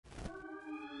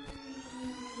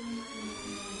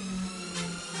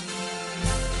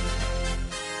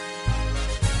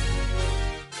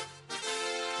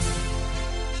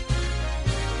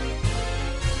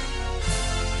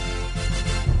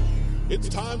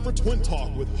time for Twin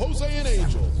Talk with Jose and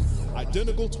Angel.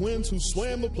 Identical twins who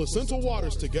swam the placental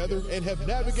waters together and have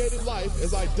navigated life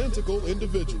as identical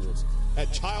individuals.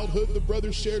 At childhood, the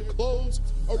brothers shared clothes,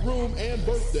 a room, and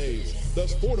birthdays,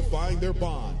 thus fortifying their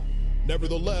bond.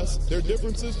 Nevertheless, their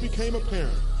differences became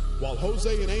apparent. While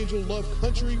Jose and Angel love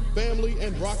country, family,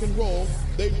 and rock and roll,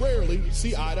 they rarely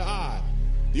see eye to eye.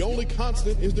 The only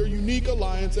constant is their unique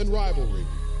alliance and rivalry.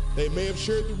 They may have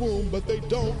shared the room, but they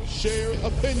don't share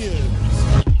opinions.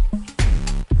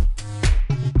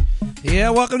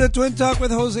 Yeah, welcome to Twin Talk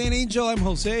with Jose and Angel. I'm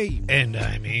Jose. And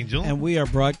I'm Angel. And we are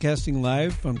broadcasting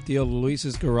live from Theo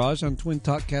Luis's garage on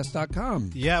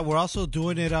twintalkcast.com. Yeah, we're also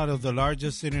doing it out of the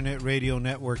largest internet radio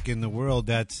network in the world.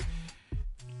 That's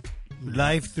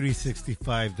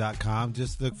live365.com.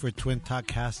 Just look for Twin Talk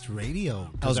Cast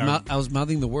Radio. I was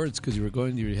mouthing the words because you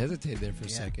hesitated there for a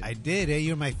second. I did, eh?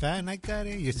 You're my fan like that,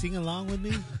 eh? You sing along with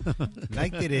me?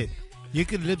 Liked it. You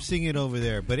could lip sing it over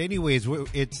there. But anyways,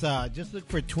 it's just look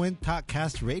for Twin Talk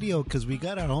Cast Radio because we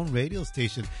got our own radio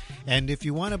station. And if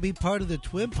you want to be part of the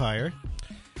Twinpire,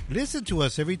 listen to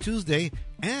us every Tuesday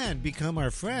and become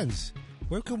our friends.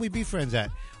 Where can we be friends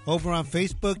at? Over on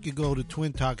Facebook, you go to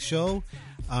Twin Talk Show.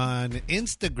 On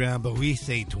Instagram, but we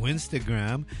say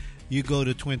Twinstagram, you go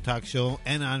to Twin Talk Show.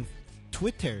 And on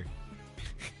Twitter,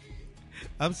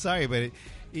 I'm sorry, but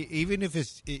even if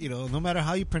it's, no matter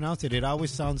how you pronounce it, it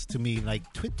always sounds to me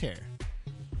like Twitter.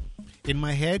 In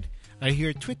my head, I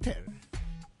hear Twitter.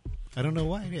 I don't know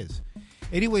why it is.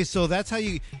 Anyway, so that's how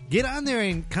you get on there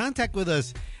and contact with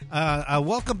us.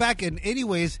 Welcome back. And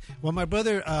anyways, while my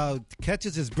brother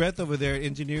catches his breath over there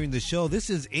engineering the show, this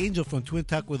is Angel from Twin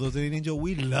Talk with Jose and Angel.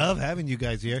 We love having you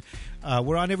guys here.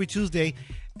 We're on every Tuesday.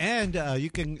 And you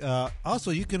can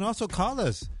also call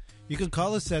us. You can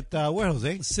call us at, where,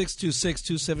 Jose?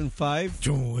 626-275.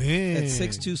 Join. At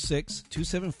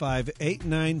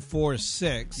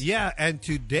 626-275-8946. Yeah, and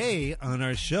today on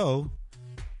our show,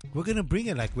 we're going to bring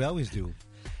it like we always do.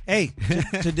 Hey,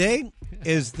 today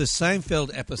is the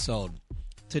Seinfeld episode.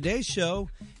 Today's show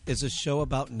is a show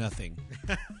about nothing.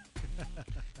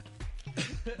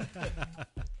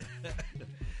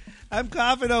 I'm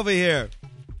coughing over here.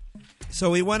 So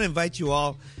we want to invite you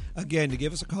all, again, to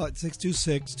give us a call at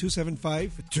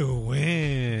 626-275. To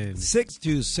win.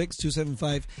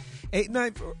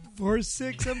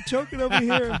 626-275-8946. I'm choking over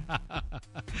here.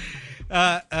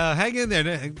 Hang in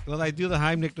there. Well, I do the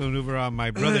Heimlich maneuver on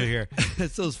my brother here.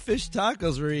 It's those fish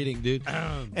tacos we're eating, dude.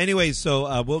 Anyway,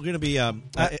 so we're going to be,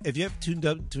 if you have tuned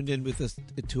in with us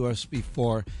to us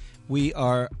before, we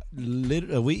are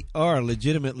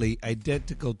legitimately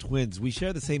identical twins. We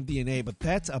share the same DNA, but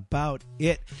that's about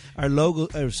it.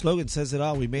 Our slogan says it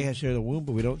all. We may have shared a womb,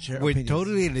 but we don't share opinions. We're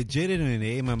totally legitimate,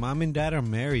 eh? My mom and dad are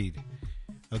married.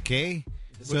 Okay?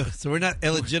 So we're not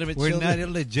illegitimate children? We're not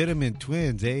illegitimate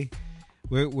twins, eh?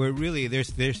 We're really,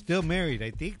 they're still married,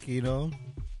 I think,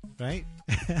 right?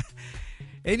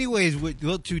 Anyways,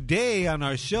 well, today on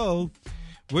our show,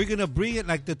 we're going to bring it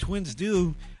like the twins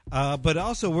do, but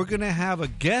also we're going to have a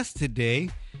guest today,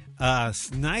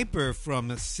 Sniper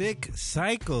from Sick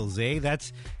Cycles, eh?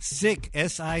 That's Sick,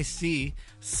 S-I-C,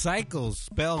 Cycles,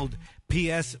 spelled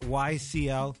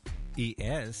P-S-Y-C-L-E-S.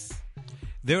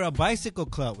 They're a bicycle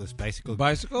club. Bicycle?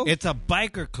 It's a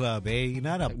biker club, eh?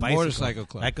 Not a bicycle. Motorcycle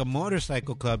club. Like a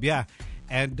motorcycle club, yeah.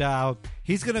 And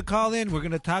he's going to call in. We're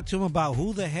going to talk to him about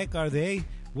who the heck are they,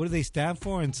 what do they stand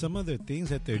for, and some other things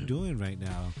that they're doing right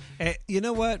now. Hey, you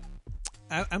know what?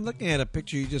 I'm looking at a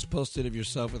picture you just posted of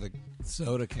yourself with a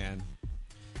soda can.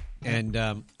 And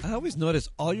I always notice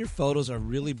all your photos are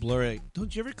really blurry.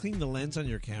 Don't you ever clean the lens on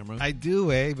your camera? I do,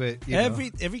 but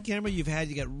every camera you've had,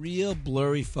 you got real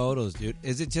blurry photos, dude.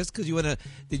 Is it just because you want to?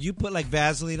 Did you put like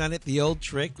Vaseline on it, the old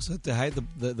trick, so to hide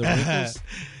the wrinkles?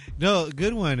 No,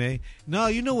 good one, eh? No,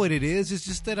 you know what it is? It's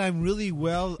just that I'm really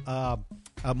well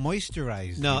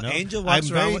moisturized. No, Angel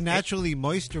walks I'm around very with naturally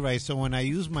moisturized, so when I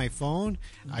use my phone,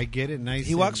 I get it nice.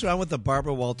 He walks around with a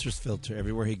Barbara Walters filter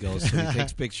everywhere he goes, so he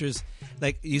takes pictures.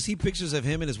 Like, you see pictures of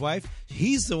him and his wife,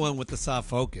 he's the one with the soft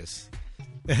focus.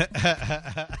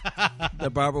 The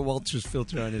Barbara Walters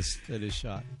filter on his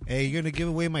shot. Hey, you're going to give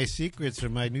away my secrets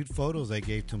from my nude photos I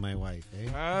gave to my wife,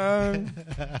 eh?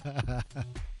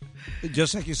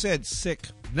 Just like you said, sick.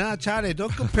 Nah, Charlie,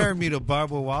 don't compare me to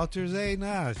Barbara Walters, eh?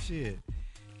 Nah, shit.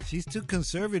 She's too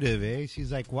conservative, eh?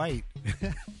 She's like white.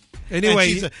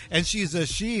 Anyway, and she's a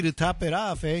she to top it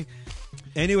off, eh?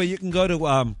 Anyway, you can go to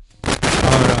our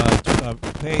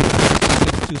page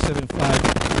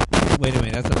 626-275. Wait a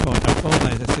minute, that's the phone. Our phone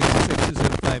line is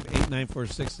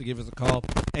 626-275-8946 to give us a call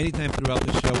anytime throughout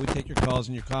the show. We take your calls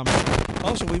and your comments.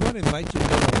 Also, we want to invite you to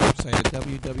go to our website at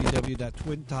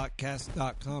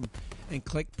www.twintalkcast.com and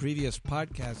click previous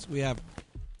podcasts, we have,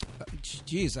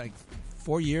 like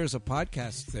 4 years of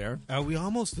podcasts there. Are we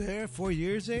almost there? 4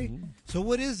 years, eh? Mm-hmm. So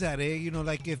what is that, eh?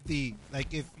 Like if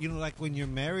when you're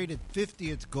married at 50,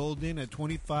 it's golden. At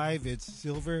 25, it's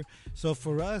silver. So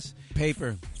for us,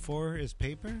 Paper. 4 is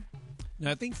paper. No,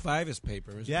 I think 5 is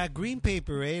paper. Isn't Yeah, green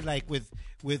paper, eh? Like with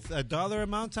a dollar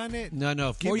amounts on it. it? No.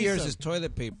 Give 4 me years some. is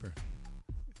toilet paper.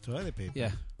 Toilet paper.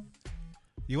 Yeah.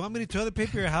 You want me to toilet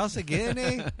paper your house again,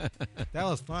 eh? That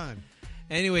was fun.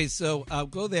 Anyway, so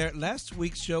go there. Last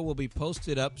week's show will be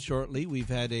posted up shortly. We've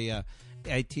had a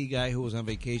IT guy who was on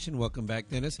vacation. Welcome back,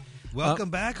 Dennis. Welcome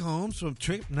back, Holmes, from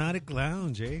Tripnotic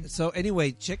Lounge, eh? So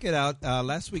anyway, check it out.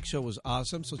 Last week's show was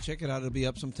awesome, so check it out. It'll be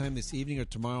up sometime this evening or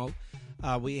tomorrow.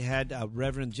 We had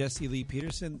Reverend Jesse Lee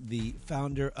Peterson, the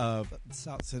founder of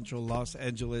South Central Los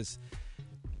Angeles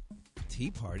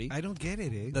Tea Party. I don't get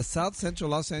it, eh? The South Central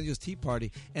Los Angeles Tea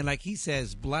Party. And like he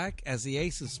says, black as the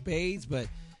ace of spades, but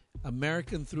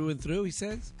American through and through, he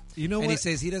says. You know and what? he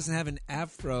says he doesn't have an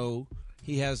afro.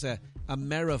 He has a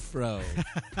Amerifro.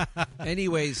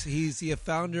 Anyways, he's the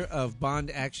founder of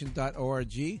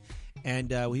bondaction.org.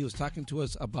 And he was talking to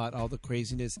us about all the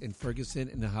craziness in Ferguson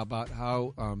and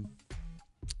how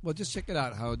well, just check it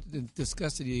out, how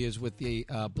disgusted he is with the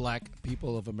black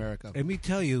people of America. Let me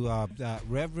tell you,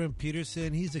 Reverend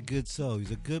Peterson, he's a good soul.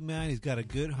 He's a good man. He's got a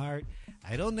good heart.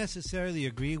 I don't necessarily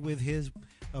agree with his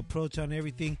approach on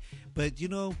everything, but,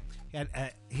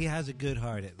 he has a good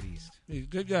heart at least. He's a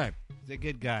good guy. He's a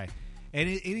good guy. And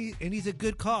he's a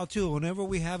good call, too. Whenever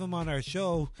we have him on our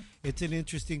show, it's an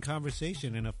interesting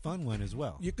conversation and a fun one as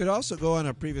well. You could also go on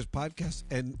our previous podcast,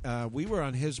 and we were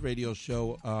on his radio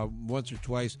show once or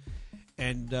twice,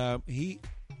 and he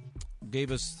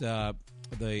gave us the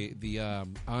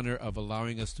honor of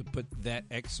allowing us to put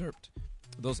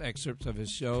those excerpts of his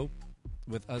show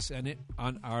with us in it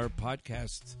on our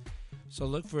podcast. So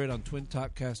look for it on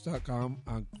twintalkcast.com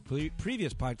on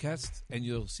previous podcasts, and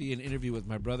you'll see an interview with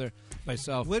my brother,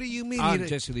 myself. What do you mean?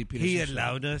 Jesse Lee Peterson. He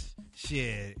allowed us?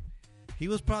 Shit. He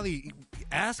was probably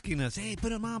asking us, hey,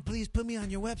 put him on, please put me on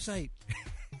your website.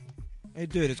 Hey,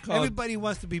 dude, it's called... Everybody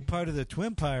wants to be part of the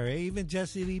Twin Power, eh? Even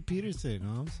Jesse Lee Peterson,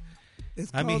 Holmes.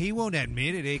 I mean, he won't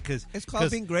admit it, eh? It's called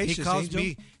being gracious,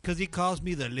 Angel. Because he calls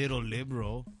me the little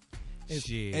liberal.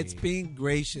 It's being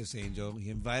gracious, Angel. He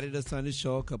invited us on his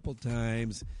show a couple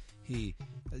times. He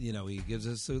gives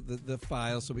us the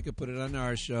file so we can put it on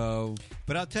our show.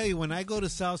 But I'll tell you, when I go to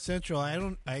South Central,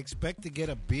 I expect to get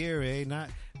a beer, eh? Not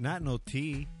no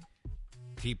tea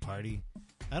party.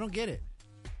 I don't get it.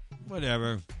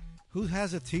 Whatever. Who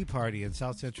has a tea party in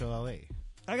South Central LA?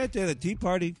 I got to tell you, the Tea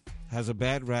Party has a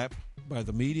bad rap by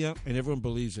the media, and everyone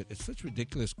believes it. It's such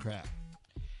ridiculous crap.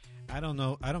 I don't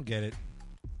know. I don't get it.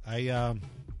 I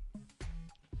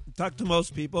talk to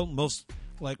most people,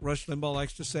 like Rush Limbaugh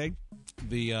likes to say,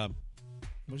 the what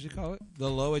does he call it? The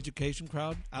low education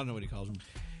crowd. I don't know what he calls them,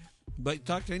 but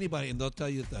talk to anybody and they'll tell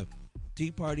you that the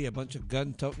Tea Party, a bunch of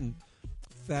gun-toting,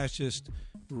 fascist,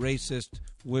 racist,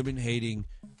 women-hating,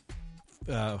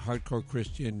 hardcore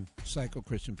Christian,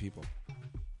 psycho-Christian people.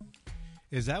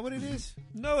 Is that what it is?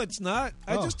 No, it's not.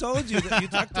 I just told you that you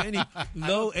talk to any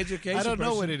low education. I don't know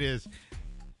person. what it is.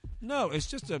 No, it's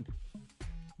just a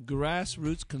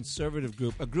grassroots conservative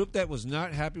group, a group that was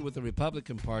not happy with the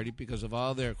Republican Party because of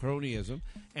all their cronyism,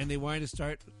 and they wanted to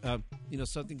start,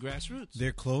 something grassroots.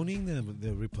 They're cloning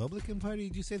the Republican Party,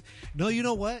 did you say? No, you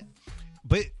know what?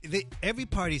 But every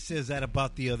party says that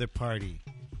about the other party.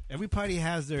 Every party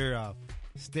has their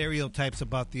stereotypes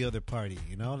about the other party,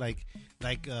 like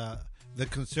the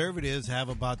conservatives have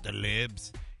about the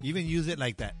libs. Even use it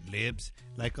like that, libs.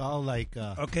 Like all like...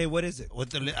 okay, what is it?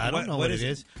 I don't know what it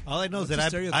is. All I know is that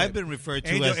I've been referred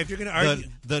to as if you're gonna argue,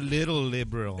 the little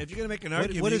liberal. If you're going to make an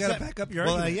argument, you got to back up your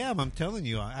argument. Well, I am. I'm telling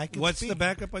you. I can What's speak. the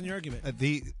backup on your argument?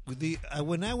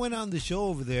 When I went on the show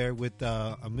over there with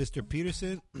Mr.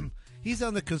 Peterson, he's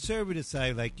on the conservative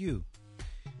side like you,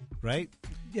 right?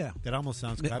 Yeah. That almost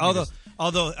sounds communist.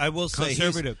 Although I will say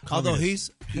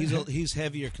he's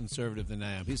heavier conservative than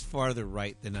I am. He's farther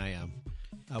right than I am.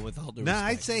 With all due nah, respect.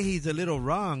 I'd say he's a little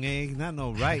wrong, eh? Not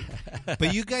no right.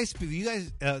 But you guys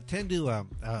tend to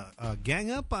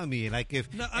gang up on me, like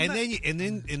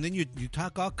then you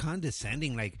talk all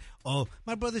condescending, like, oh,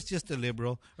 my brother's just a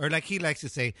liberal, or like he likes to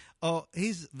say, oh,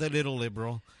 he's the little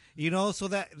liberal, So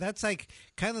that's like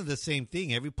kind of the same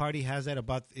thing. Every party has that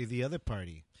about the other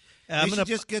party. We should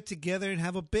just get together and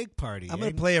have a big party. I'm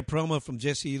going to play a promo from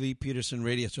Jesse Lee Peterson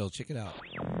radio show. Check it out.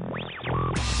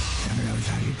 Ever notice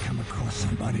how you come across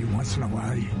somebody once in a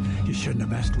while you shouldn't have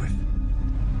messed with?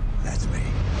 That's me.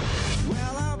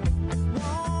 Well, I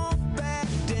won't back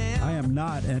down. I am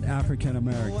not an African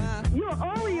American. You're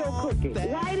Oreo cookie,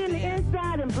 white in the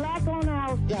inside and black on the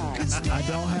outside. I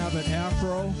don't have an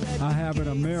afro. I have an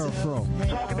Amerifro.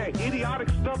 Talking that idiotic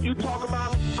stuff you talk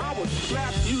about, I would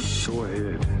slap you. Go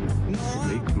ahead.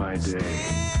 Make my day.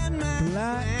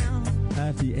 Black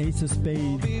at the ace of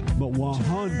spades, but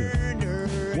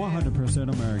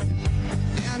 100% American.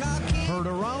 Heard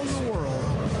around the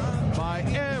world by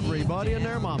everybody and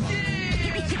their mama.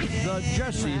 The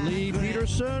Jesse Lee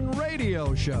Peterson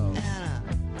Radio Show.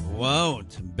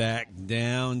 Won't back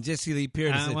down. Jesse Lee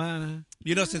Peterson.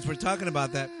 You know, since we're talking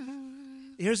about that,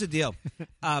 here's the deal.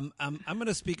 I'm going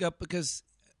to speak up because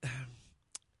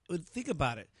think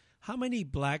about it. How many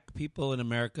black people in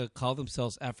America call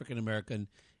themselves African American,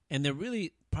 and they're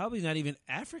really probably not even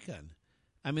African?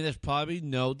 I mean, there's probably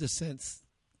no descent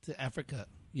to Africa,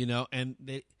 you know, and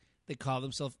they call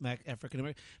themselves African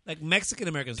American, like Mexican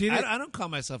Americans. I don't call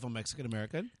myself a Mexican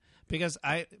American because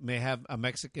I may have a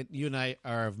Mexican. You and I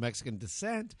are of Mexican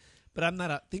descent, but I'm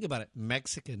not. Think about it,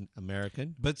 Mexican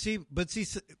American. But if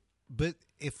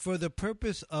for the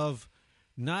purpose of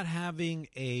not having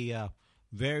a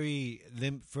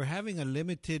for having a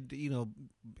limited,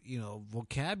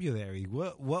 vocabulary,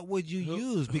 what would you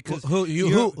use? Because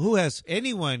who has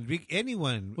anyone? What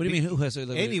do you mean? Who has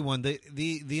anyone?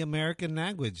 The American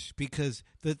language. Because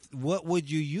what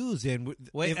would you use? And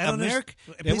wait, I'm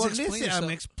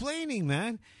explaining,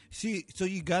 man. See, so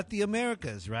you got the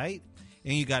Americas, right?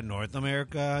 And you got North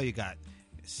America, you got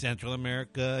Central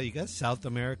America, you got South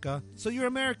America. So you're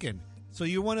American. So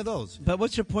you're one of those. But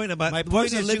what's your point about my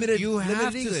point is you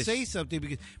have English. to say something,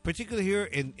 because particularly here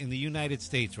in the United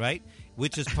States, right,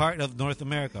 which is part of North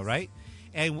America, right,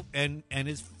 and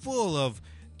is full of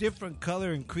different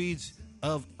color and creeds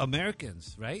of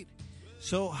Americans, right?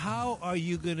 So how are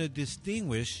you going to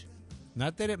distinguish?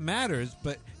 Not that it matters,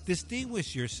 but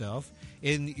distinguish yourself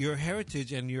in your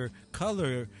heritage and your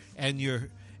color and your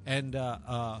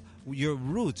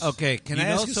roots. Okay, can I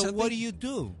ask you so something? what do you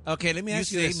do? Okay, let me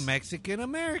ask you say this. Mexican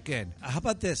American. How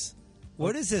about this?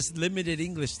 Where does this limited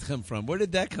English come from? Where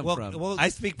did that come from? Well, I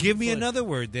speak. Give me another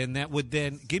word. Then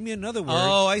give me another word.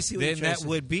 Oh, I see. Then that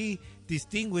would be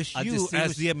distinguish you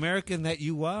as the American that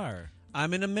you are.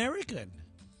 I'm an American.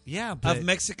 Yeah, but of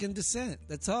Mexican descent.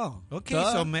 That's all. Okay,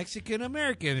 so Mexican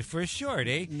American for short,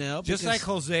 eh? No, just like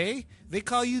Jose, they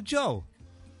call you Joe.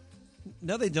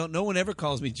 No, they don't. No one ever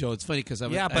calls me Joe. It's funny because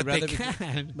but they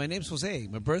can. My name's Jose.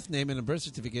 My birth name and a birth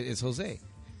certificate is Jose.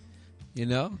 You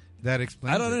know? That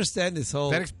explains I don't understand this whole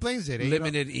that explains it.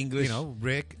 Limited English.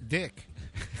 Rick Dick.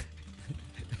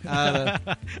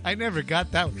 I never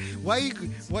got that one. Why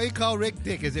you call Rick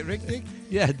Dick? Is it Rick Dick?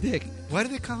 Yeah, Dick. Why do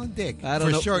they call him Dick? I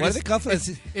don't know. Short. Why do they call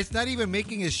it's not even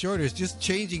making it shorter. It's just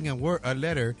changing a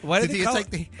letter. Why do they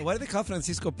call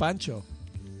Francisco Pancho?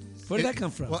 Where did that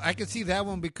come from? Well, I can see that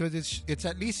one because it's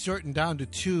at least shortened down to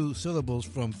 2 syllables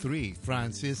from 3.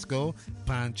 Francisco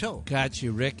Pancho. Got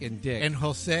you, Rick and Dick. And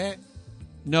Jose.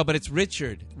 No, but it's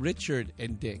Richard. Richard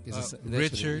and Dick.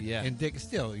 Richard and Dick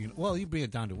still. You bring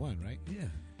it down to 1, right? Yeah.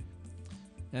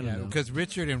 I don't know. Because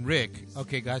Richard and Rick.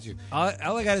 Okay, got you. All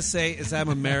I got to say is I'm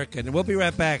American. And we'll be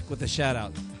right back with a shout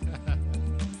out.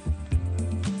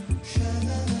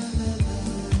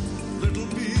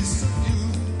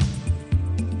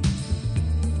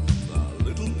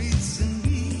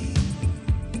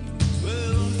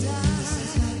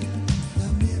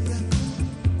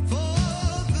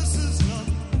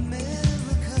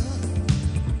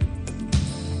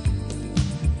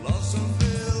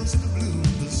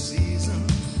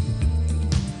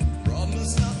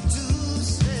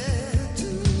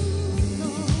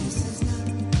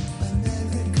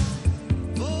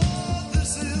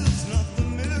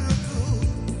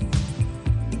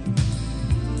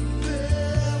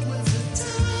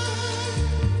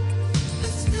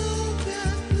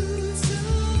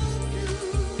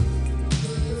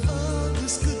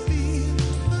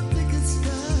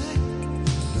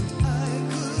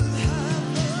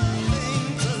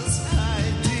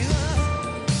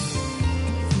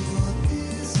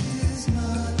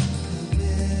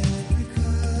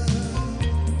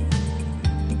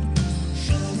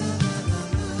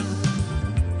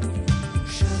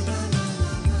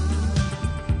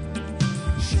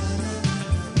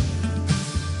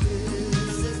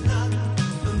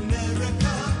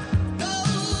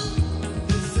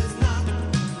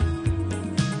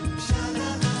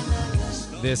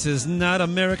 This is not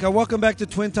America. Welcome back to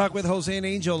Twin Talk with Jose and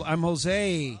Angel. I'm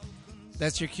Jose.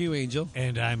 That's your cue, Angel.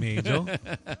 And I'm Angel.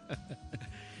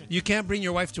 You can't bring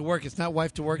your wife to work. It's not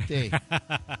wife to work day.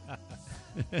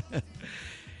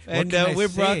 And we're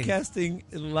broadcasting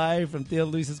live from Theo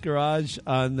Luis's garage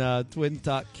on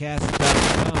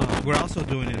TwinTalkCast.com. We're also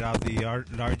doing it out the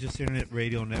largest internet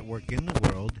radio network in the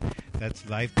world. That's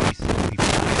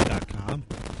live360.com.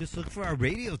 Just look for our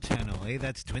radio channel,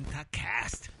 That's Twin Talk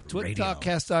Cast.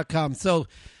 TwinTalkCast.com. So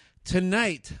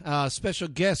tonight, special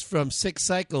guest from Six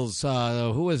Cycles.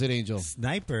 Who is it, Angel?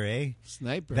 Sniper,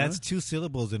 Sniper. That's 2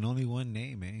 syllables and only one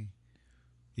name,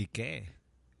 ¿Y qué?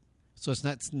 So it's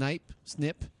not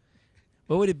Snip?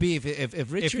 What would it be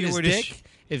if Richard is Dick?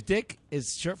 If Dick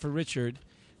is short for Richard,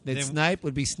 then Snipe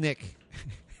would be Snick.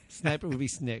 Sniper would be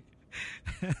Snick.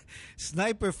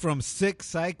 Sniper from Six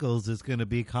Cycles is going to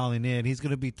be calling in. He's going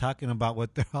to be talking about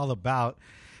what they're all about.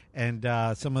 And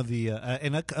some of the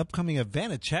an upcoming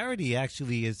event, a charity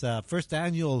actually, is first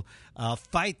annual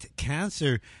Fight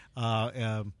Cancer.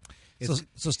 So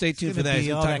stay tuned for that.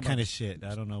 Be all that kind of shit.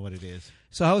 I don't know what it is.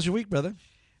 So how was your week, brother?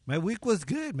 My week was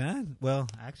good, man. Well,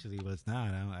 actually, it was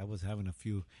not. I was having a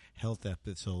few health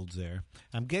episodes there.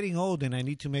 I'm getting old, and I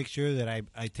need to make sure that I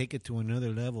take it to another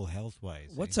level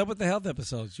health-wise. What's up with the health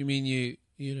episodes? You mean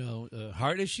you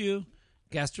heart issue?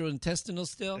 Gastrointestinal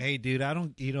still? Hey, dude, I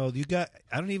don't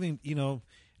even, you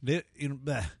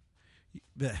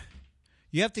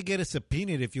have to get a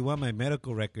subpoena if you want my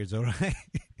medical records, all right?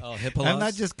 Oh, HIPAA laws? I'm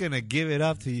not just going to give it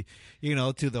up to,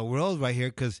 to the world right here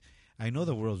because I know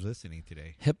the world's listening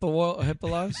today. HIPAA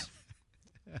laws?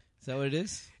 Is that what it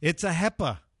is? It's a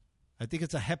HEPA. I think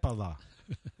it's a HEPA law.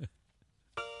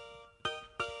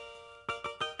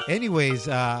 Anyways,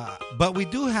 but we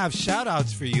do have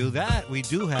shout-outs for you. That we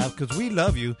do have because we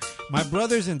love you. My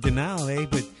brother's in denial,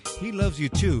 but he loves you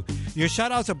too. Your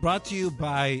shout-outs are brought to you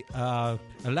by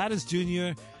Aladdin's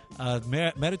Jr.,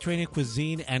 Mediterranean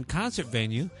Cuisine, and Concert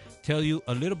Venue. Tell you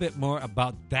a little bit more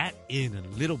about that in a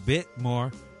little bit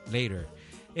more later.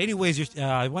 Anyways,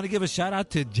 I want to give a shout-out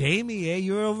to Jamie.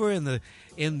 You're over in the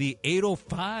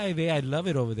 805. I love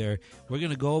it over there. We're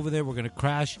going to go over there. We're going to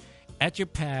crash at your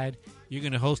pad. You're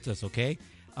going to host us, okay?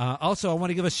 Also, I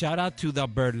want to give a shout-out to the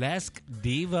Burlesque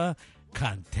Diva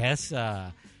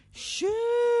Contessa.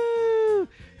 Shoo!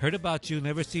 Heard about you,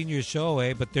 never seen your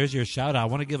show, but there's your shout-out. I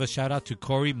want to give a shout-out to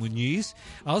Corey Muniz.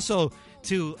 Also,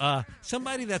 to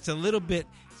somebody that's a little bit,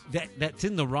 that's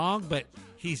in the wrong, but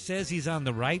he says he's on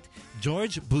the right,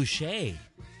 George Boucher.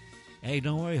 Hey,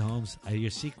 don't worry, Holmes.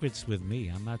 Your secret's with me.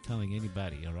 I'm not telling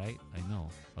anybody, all right? I know,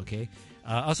 okay?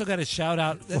 Also got a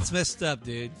shout-out. That's messed up,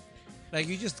 dude. Like,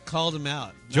 you just called him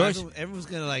out. George. Everyone's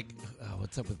going to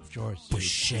what's up with George?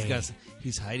 Boucher.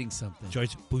 He's hiding something.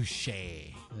 George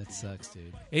Boucher. That sucks,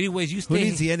 dude. Anyways, you Who stay.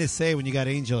 needs the NSA when you got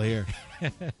Angel here?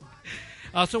 I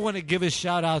also want to give a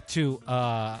shout-out to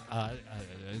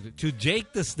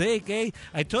Jake the Snake,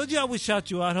 I told you I would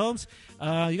shout you out, Holmes. You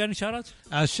got any shout-outs?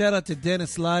 Shout out to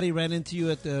Dennis Lottie. Ran into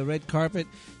you at the red carpet.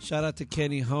 Shout out to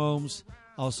Kenny Holmes.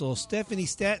 Also, Stephanie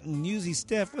Stanton, Newsy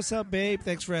Steph. What's up, babe?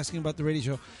 Thanks for asking about the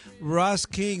radio show. Ross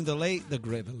King,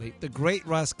 the great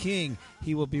Ross King.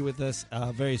 He will be with us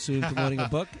very soon promoting a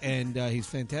book, and he's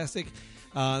fantastic.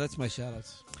 That's my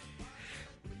shout-outs.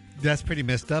 That's pretty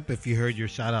messed up if you heard your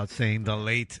shout-out saying the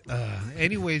late.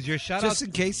 Anyways, your shout-outs. Just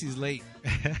in case he's late.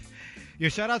 Your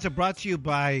shout-outs are brought to you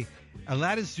by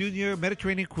Aladdin's Jr.,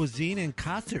 Mediterranean Cuisine, and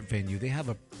Concert Venue. They have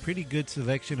a pretty good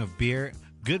selection of beer,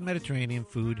 good Mediterranean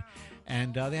food,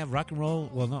 and they have rock and roll.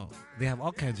 Well, no, they have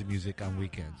all kinds of music on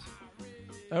weekends.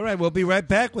 All right, we'll be right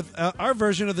back with our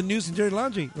version of the News and Dirty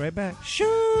Laundry. Right back. Shoo!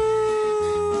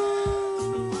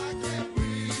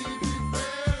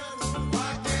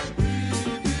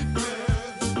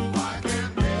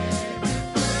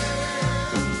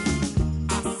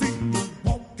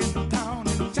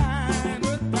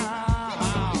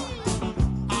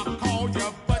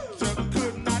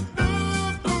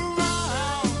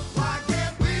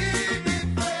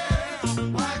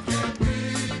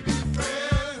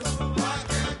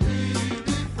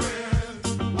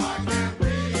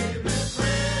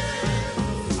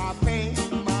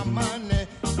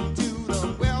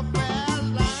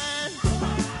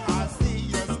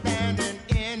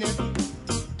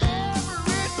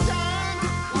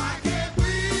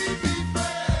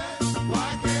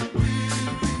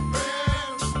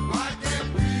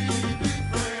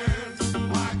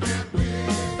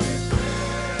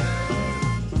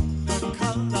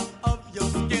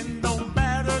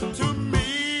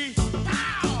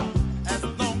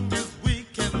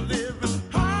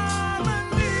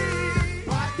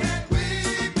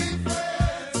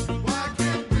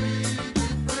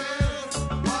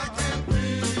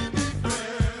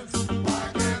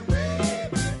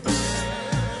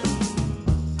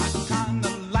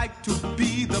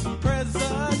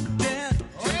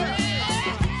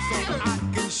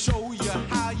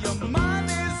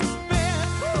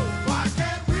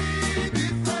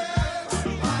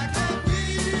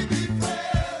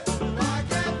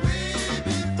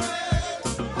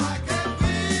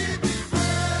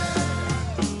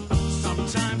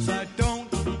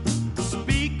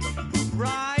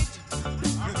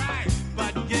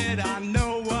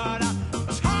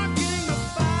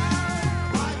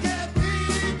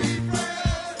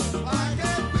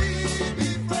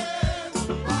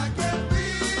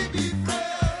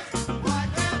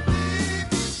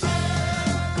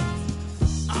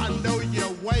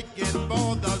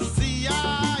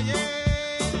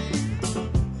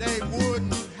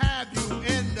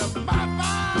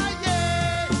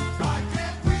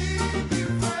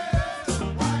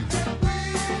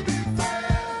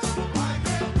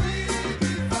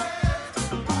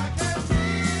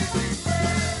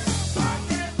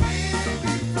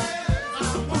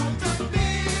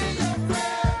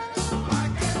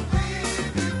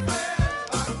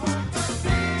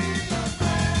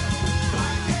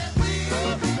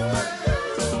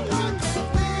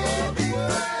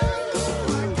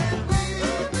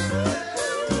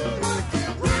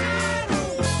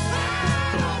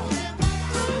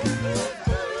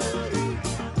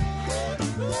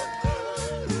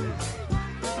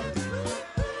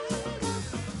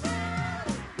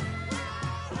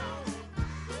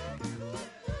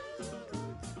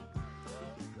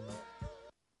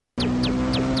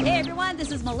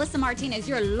 This is Melissa Martinez,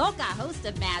 your loca host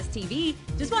of Maz TV.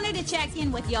 Just wanted to check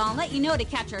in with y'all and let you know to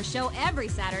catch our show every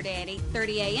Saturday at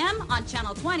 8:30 a.m. on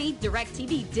Channel 20,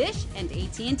 DirecTV Dish, and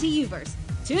AT&T Uverse.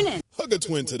 Tune in. Hug a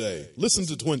twin today. Listen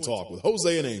to Twin Talk with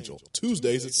Jose and Angel,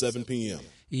 Tuesdays at 7 p.m.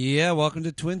 Yeah, welcome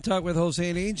to Twin Talk with Jose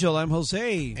and Angel. I'm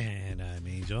Jose. And I'm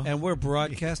Angel. And we're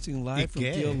broadcasting live from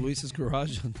Theo Luis's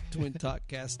garage on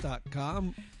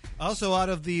twintalkcast.com. Also out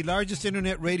of the largest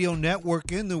internet radio network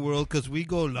in the world, because we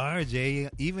go large,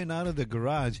 even out of the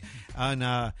garage, on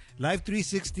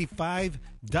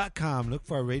live365.com. Look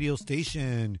for our radio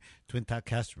station, Twin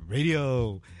Talkcast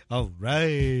Radio. All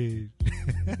right.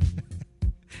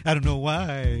 I don't know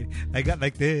why I got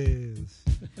like this.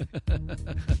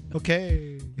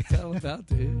 Okay. What's that all about,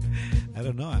 dude? I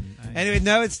don't know. Anyway,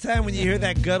 now it's time when you hear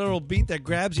that guttural beat that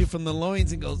grabs you from the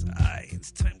loins and goes,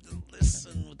 it's time to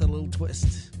listen with a little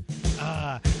twist.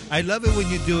 I love it when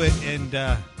you do it and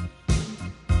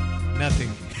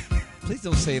nothing. Please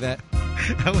don't say that.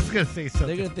 I was going to say something.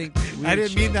 They're going to think I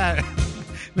didn't mean that.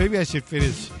 Maybe I should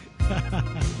finish.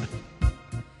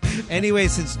 Anyway,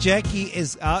 since Jackie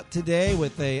is out today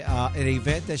with an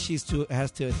event that she has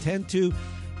to attend to,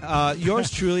 yours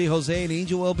truly, Jose and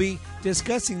Angel, will be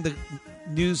discussing the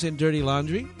news and dirty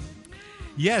laundry.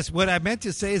 Yes, what I meant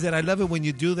to say is that I love it when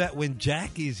you do that when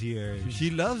Jackie's here. She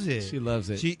loves it. She loves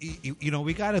it.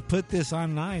 We got to put this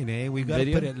online, eh? We got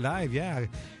to put it live. Yeah,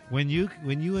 when you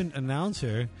announce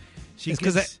her, she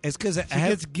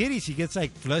gets giddy. She gets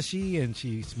like flushy and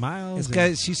she smiles. It's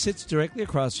because she sits directly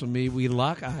across from me. We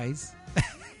lock eyes.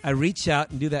 I reach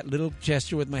out and do that little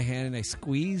gesture with my hand, and I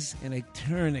squeeze, and I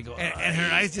turn, and go, and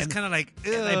her eyes just kind of like,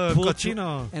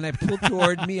 and I pull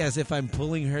toward me as if I'm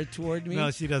pulling her toward me. No,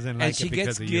 she doesn't like and she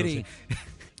gets giddy.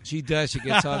 She does. She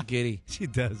gets all giddy. She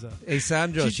does. Hey,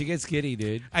 Sandro, she gets giddy,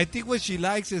 dude. I think what she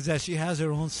likes is that she has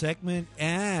her own segment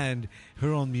and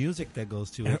her own music that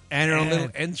goes to it. And her own little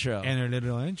intro. And her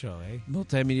little intro, eh?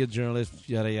 Multimedia journalist,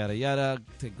 yada, yada, yada.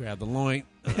 To grab the loin.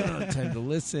 Time to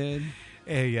listen.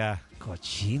 Hey, yeah.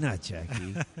 Cochina,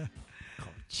 Jackie.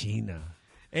 Cochina.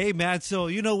 Hey, man. So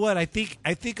you know what? I think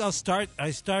I'll start.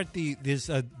 I start this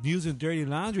news and dirty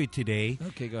laundry today.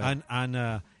 Okay, go ahead.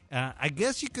 I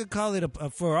guess you could call it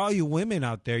for all you women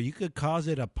out there. You could call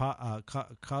it a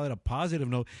positive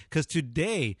note, because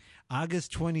today,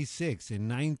 August 26th, in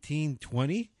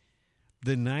 1920,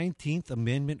 the 19th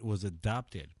Amendment was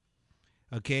adopted.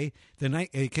 Okay,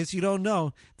 in case you don't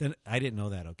know, then I didn't know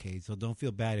that. Okay, so don't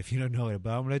feel bad if you don't know it,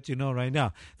 but I'm gonna let you know right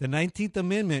now. The 19th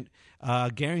Amendment,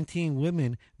 guaranteeing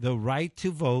women the right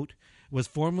to vote, was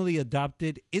formally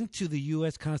adopted into the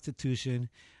U.S. Constitution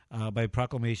by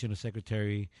proclamation of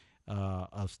Secretary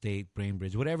of State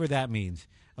Bainbridge, whatever that means.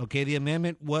 Okay, the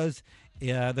amendment was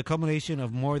the culmination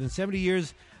of more than 70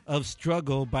 years of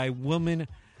struggle by women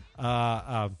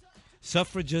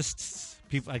suffragists.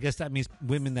 People, I guess that means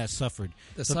women that suffered.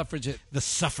 The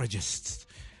suffragists.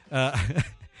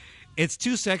 Its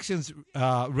two sections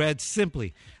read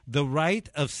simply: the right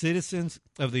of citizens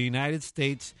of the United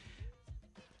States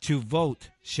to vote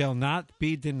shall not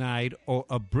be denied or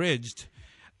abridged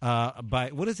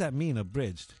by, what does that mean,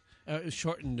 abridged?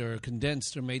 Shortened or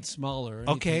condensed or made smaller.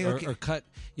 Or cut,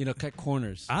 cut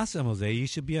corners. Awesome, Jose. You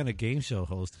should be on a game show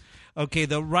host. Okay,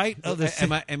 the right of the...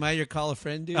 Am I your call a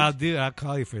friend, dude? I'll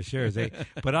call you for sure, Jose.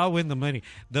 But I'll win the money.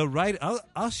 The right...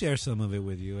 I'll share some of it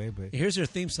with you, eh? But here's your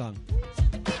theme song.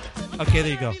 Okay,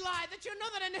 there you go.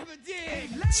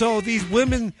 So these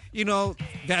women,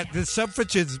 that the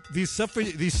suffragettes, these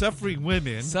suffering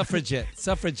women, suffragettes,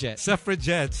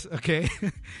 okay,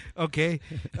 okay,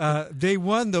 they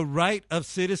won the right of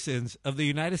citizens of the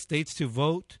United States to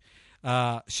vote.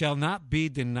 Shall not be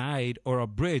denied or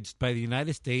abridged by the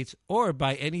United States or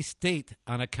by any state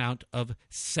on account of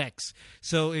sex.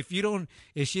 So if she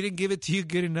didn't give it to you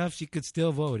good enough, she could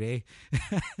still vote, eh?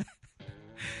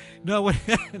 No,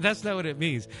 that's not what it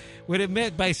means. What it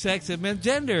meant by sex, it meant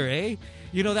gender, eh?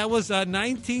 That was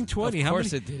 1920. Of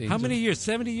course it did. How many years?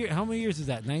 70 years? How many years is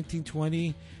that?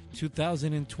 1920,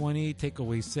 2020, take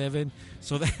away 7.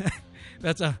 So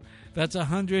that's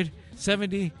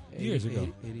 170 years ago.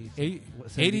 80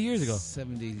 years ago.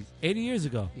 80 years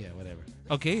ago. Yeah, whatever.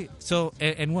 Okay, so,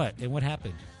 and what? And what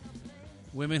happened?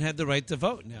 Women had the right to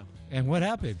vote now. And what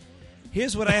happened?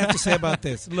 Here's what I have to say about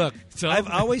this. Look, I've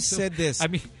always said this.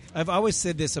 I've always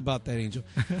said this about that, Angel.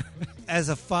 As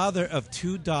a father of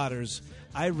 2 daughters,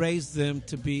 I raised them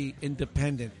to be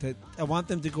independent. That I want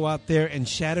them to go out there and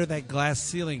shatter that glass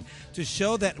ceiling, to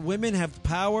show that women have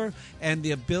power and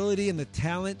the ability and the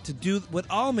talent to do what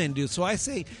all men do. So I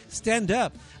say, stand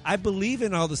up. I believe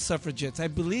in all the suffragettes. I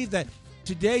believe that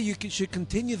today you should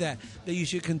continue that you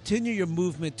should continue your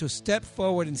movement to step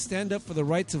forward and stand up for the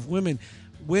rights of women.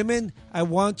 Women, I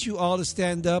want you all to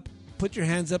stand up, put your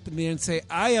hands up in the air and say,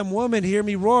 I am woman, hear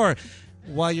me roar.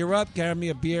 While you're up, grab me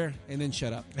a beer and then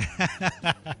shut up.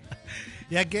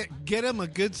 Yeah, get them a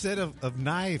good set of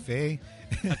knife, eh?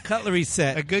 A cutlery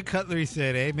set. A good cutlery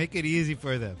set, eh? Make it easy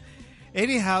for them.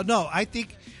 Anyhow, no, I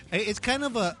think it's kind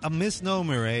of a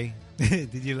misnomer, eh?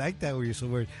 Did you like that use of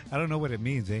word? I don't know what it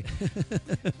means, eh?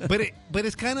 but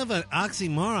it's kind of an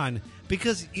oxymoron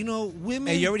because, women...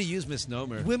 Hey, you already used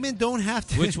misnomer. Women don't have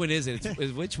to... Which one is it?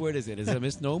 Which word is it? Is it a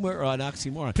misnomer or an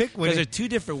oxymoron? Pick one. Because they're two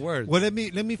different words. Well, let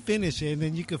me finish it, and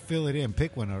then you can fill it in.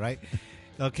 Pick one, all right?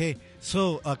 Okay,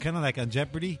 so kind of like on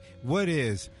Jeopardy, what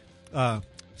is...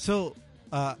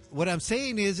 what I'm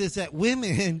saying is that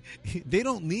women, they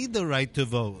don't need the right to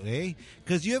vote, eh?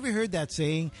 Because you ever heard that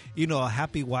saying, a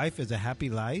happy wife is a happy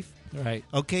life? Right.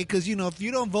 Okay, because, if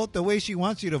you don't vote the way she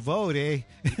wants you to vote, eh?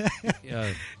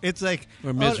 Yeah. It's like...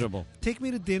 We're miserable. Take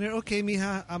me to dinner. Okay,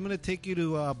 mija, I'm going to take you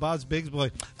to Bob's Biggs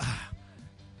Boy.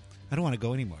 I don't want to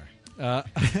go anymore.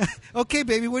 Okay,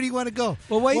 baby, where do you want to go?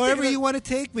 Well, wherever you want to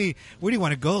take me. Where do you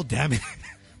want to go, damn it?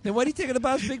 Then why do you take her to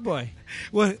Bob's Big Boy?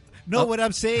 Well... No, what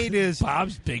I'm saying is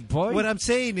Bob's Big Boy. What I'm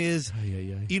saying is,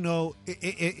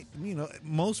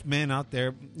 most men out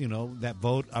there, that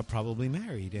vote are probably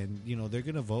married, and they're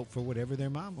going to vote for whatever their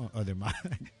mom or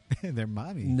their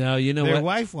mommy. No, you know their what?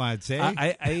 wife wants. Eh?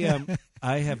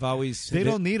 I have always. They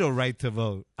don't need a right to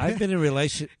vote. I've been in a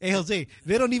relationship. Hey, Jose,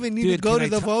 they don't even need to go to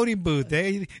the voting booth.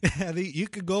 You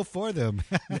could go for them.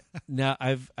 Now,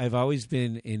 I've always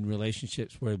been in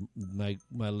relationships where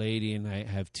my lady and I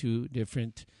have two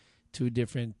different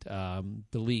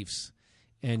beliefs,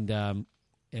 and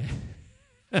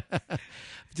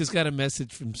just got a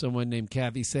message from someone named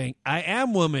Kathy saying, I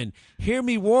am woman, hear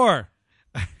me roar.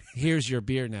 Here's your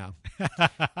beer now.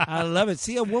 I love it.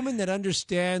 See, a woman that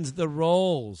understands the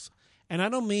roles. And I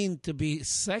don't mean to be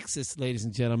sexist, ladies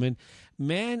and gentlemen.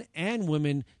 Men and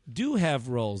women do have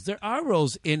roles. There are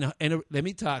roles in a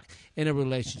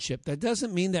relationship. That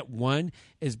doesn't mean that one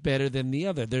is better than the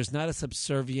other. There's not a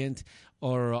subservient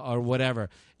or whatever.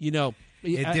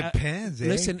 It depends.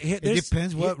 Listen, it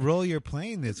depends what role you're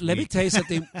playing this week. Let me tell you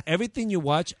something. Everything you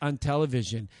watch on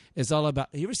television is all about.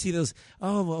 You ever see those?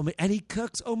 Oh, and he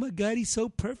cooks. Oh my God, he's so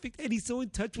perfect, and he's so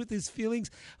in touch with his feelings.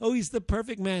 Oh, he's the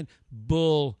perfect man.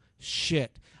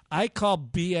 Bullshit. I call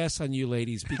BS on you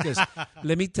ladies because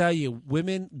let me tell you,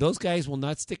 women, those guys will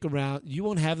not stick around. You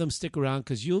won't have them stick around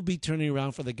because you'll be turning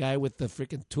around for the guy with the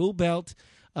freaking tool belt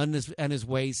on his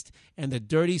waist and the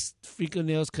dirty freaking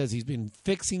nails because he's been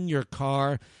fixing your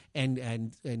car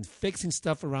and fixing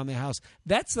stuff around the house.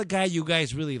 That's the guy you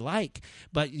guys really like.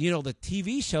 But, the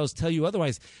TV shows tell you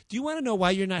otherwise. Do you want to know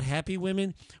why you're not happy,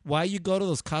 women? Why you go to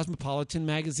those Cosmopolitan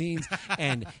magazines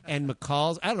and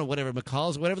McCall's? I don't know, whatever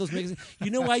those magazines. You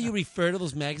know why you refer to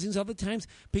those magazines all the times?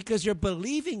 Because you're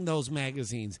believing those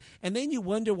magazines. And then you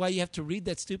wonder why you have to read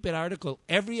that stupid article.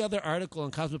 Every other article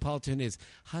on Cosmopolitan is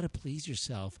how to please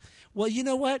yourself. Well, you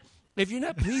know what? If you're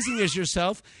not pleasing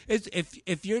yourself,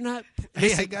 if you're not,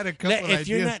 hey, I got a couple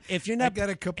ideas. If you're not, I got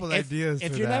a couple ideas.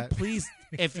 If for you're that. not pleased,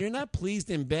 if you're not pleased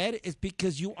in bed, it's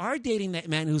because you are dating that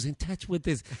man who's in touch with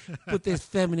his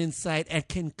feminine side and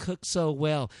can cook so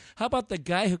well. How about the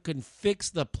guy who can fix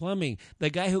the plumbing? The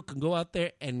guy who can go out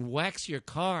there and wax your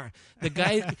car. The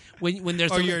guy when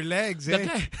there's your legs.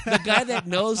 The guy that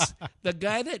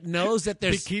knows that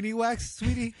there's bikini wax,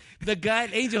 sweetie. The guy,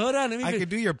 Angel, hold on. I can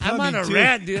do your plumbing. I'm on a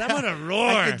rant, dude. I'm on a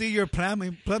roar. I can do your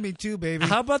plumbing too, baby.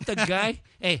 How about the guy?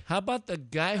 Hey, how about the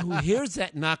guy who hears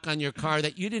that knock on your car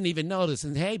that you didn't even notice?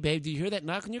 And hey, babe, do you hear that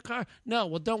knock on your car? No.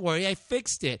 Well, don't worry, I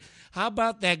fixed it. How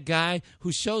about that guy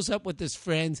who shows up with his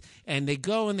friends and they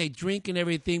go and they drink and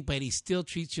everything, but he still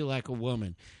treats you like a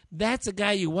woman? That's the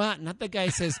guy you want, not the guy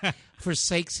who says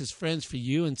forsakes his friends for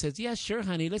you and says, "Yeah, sure,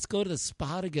 honey, let's go to the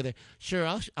spa together. Sure,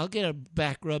 I'll get a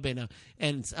back rub and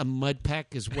a mud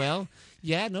pack as well.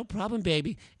 Yeah, no problem,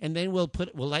 baby. And then we'll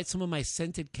light some of my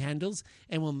scented candles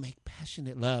and we'll make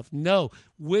passionate love." No,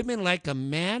 women like a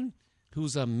man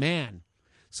who's a man.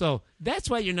 So that's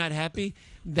why you're not happy.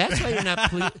 That's why you're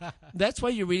not. That's why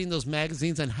you're reading those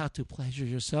magazines on how to pleasure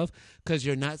yourself because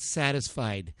you're not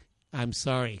satisfied. I'm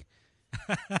sorry.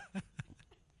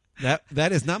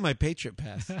 That is not my Patriot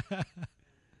Pass.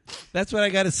 That's what I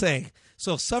got to say.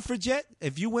 So suffragette,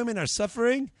 if you women are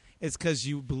suffering, it's because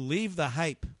you believe the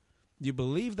hype. You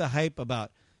believe the hype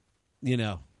about,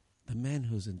 the man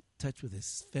who's in touch with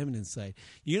his feminine side.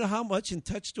 You know how much in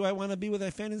touch do I want to be with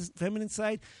my feminine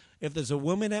side? If there's a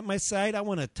woman at my side, I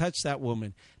want to touch that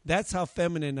woman. That's how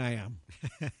feminine I am.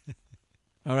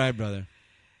 All right, brother.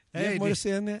 You have more to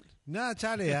say on that? No,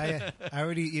 Charlie, I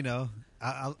already,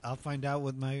 I'll find out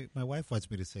what my wife wants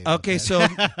me to say. Okay, so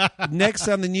next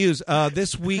on the news,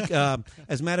 this week,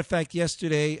 as a matter of fact,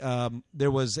 yesterday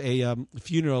there was a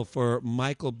funeral for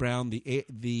Michael Brown,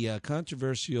 the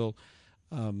controversial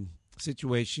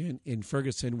situation in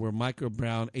Ferguson where Michael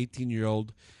Brown,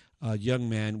 18-year-old young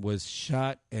man, was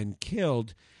shot and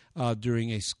killed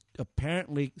during a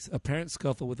apparent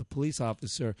scuffle with a police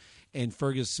officer in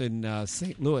Ferguson,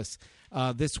 St. Louis.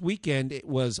 This weekend, it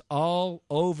was all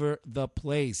over the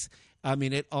place. I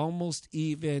mean, it almost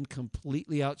even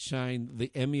completely outshined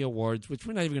the Emmy Awards, which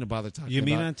we're not even going to bother talking about. You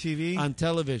mean on TV? On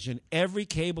television. Every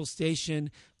cable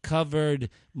station covered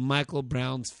Michael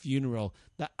Brown's funeral.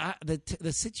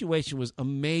 The situation was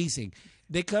amazing.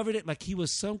 They covered it like he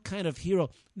was some kind of hero.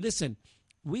 Listen,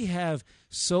 we have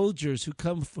soldiers who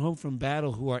come home from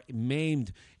battle who are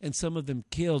maimed and some of them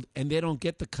killed, and they don't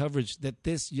get the coverage that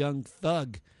this young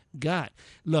thug got.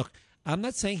 Look, I'm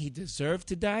not saying he deserved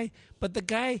to die, but the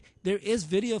guy, there is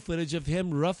video footage of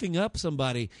him roughing up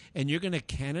somebody, and you're going to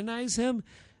canonize him?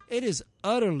 It is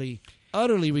utterly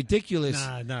ridiculous.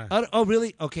 Nah. Oh,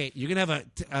 really? Okay, you're gonna have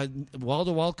a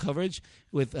wall-to-wall coverage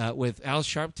with Al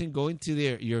Sharpton going to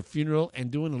your funeral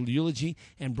and doing a eulogy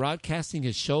and broadcasting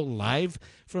his show live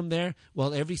from there.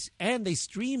 Well, and they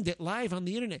streamed it live on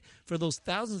the internet for those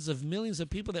thousands of millions of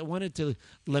people that wanted to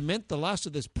lament the loss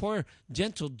of this poor,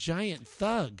 gentle giant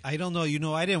thug. I don't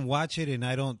know. I didn't watch it, and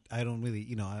I don't really.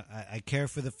 I care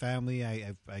for the family.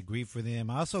 I grieve for them.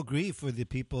 I also grieve for the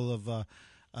people of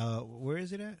where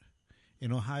is it at?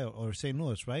 In Ohio or St.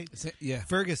 Louis, right? Yeah.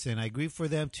 Ferguson. I grieve for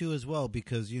them too as well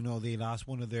because they lost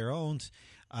one of their owns,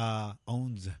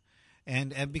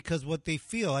 and because what they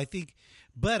feel. I think,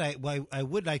 but I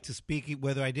would like to speak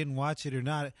whether I didn't watch it or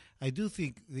not. I do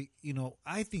think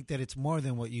I think that it's more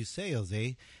than what you say,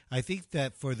 Jose. I think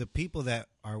that for the people that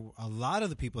are a lot of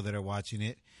the people that are watching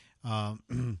it,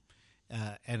 and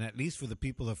at least for the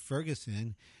people of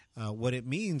Ferguson, what it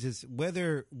means is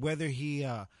whether he.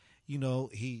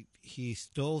 He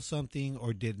stole something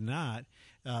or did not,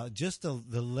 just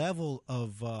the level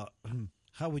of,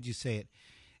 how would you say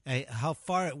it, how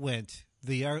far it went,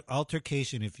 the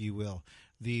altercation, if you will,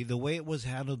 the way it was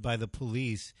handled by the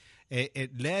police,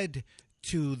 it led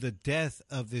to the death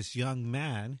of this young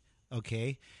man,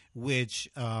 okay, which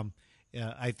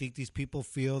I think these people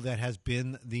feel that has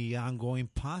been the ongoing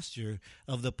posture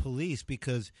of the police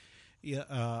because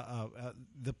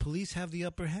the police have the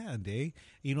upper hand,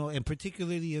 and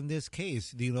particularly in this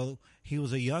case, he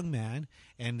was a young man,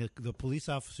 and the police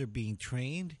officer being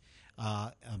trained,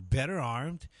 better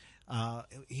armed.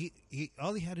 He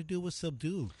all he had to do was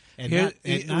subdue and not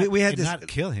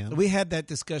kill him. We had that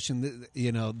discussion.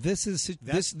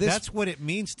 That's what it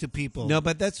means to people. No,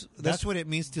 but that's what it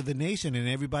means to the nation and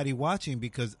everybody watching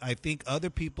because I think other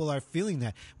people are feeling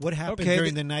that. What happened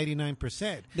during the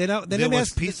 99%?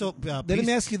 Let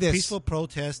me ask you this: peaceful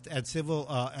protest and civil,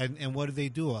 and what do they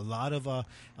do? A lot of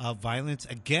violence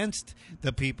against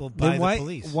the people by the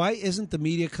police. Why isn't the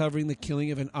media covering the killing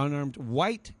of an unarmed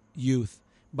white youth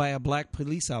by a black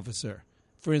police officer?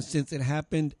 For instance, it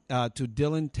happened to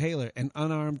Dylan Taylor, an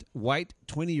unarmed white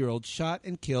 20-year-old shot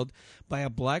and killed by a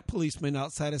black policeman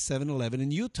outside a 7-Eleven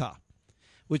in Utah,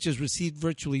 which has received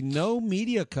virtually no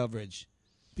media coverage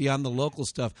beyond the local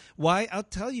stuff. Why? I'll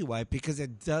tell you why. Because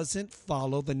it doesn't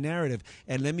follow the narrative.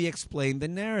 And let me explain the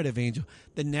narrative, Angel.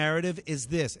 The narrative is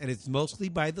this, and it's mostly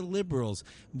by the liberals,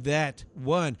 that,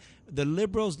 one, the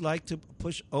liberals like to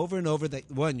push over and over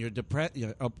that, one, you're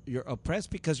oppressed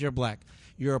because you're black.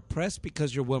 You're oppressed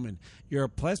because you're woman. You're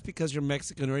oppressed because you're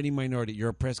Mexican or any minority. You're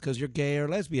oppressed because you're gay or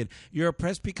lesbian. You're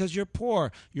oppressed because you're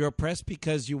poor. You're oppressed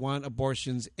because you want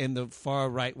abortions and the far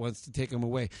right wants to take them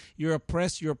away. You're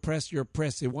oppressed, you're oppressed, you're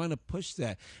oppressed. They want to push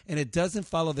that. And it doesn't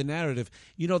follow the narrative.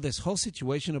 This whole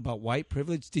situation about white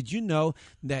privilege, did you know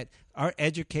that our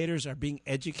educators are being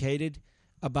educated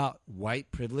about white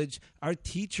privilege? Our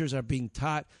teachers are being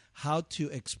taught how to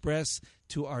express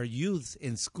to our youths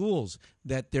in schools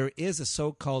that there is a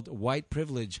so-called white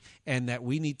privilege and that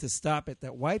we need to stop it,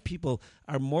 that white people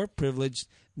are more privileged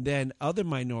than other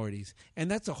minorities.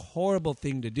 And that's a horrible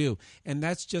thing to do. And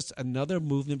that's just another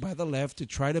movement by the left to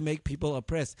try to make people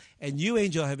oppressed. And you,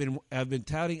 Angel, have been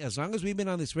touting, as long as we've been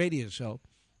on this radio show,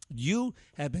 you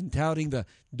have been touting the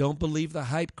don't believe the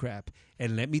hype crap.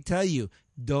 And let me tell you,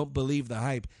 don't believe the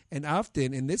hype. And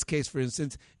often, in this case, for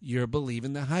instance, you're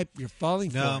believing the hype. You're falling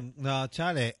for it. No,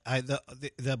 Charlie,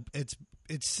 it's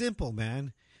simple,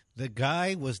 man. The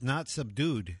guy was not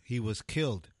subdued. He was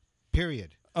killed,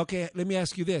 period. Okay, let me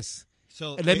ask you this.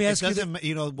 So let me ask you,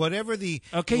 whatever the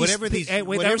okay, whatever these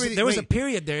there was a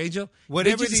period there, Angel.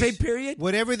 Whatever Did you say period?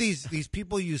 Whatever these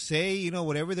people you say,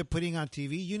 whatever they're putting on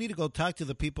TV, you need to go talk to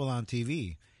the people on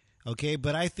TV. Okay,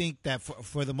 but I think that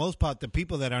for the most part, the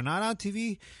people that are not on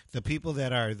TV, the people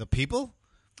that are the people.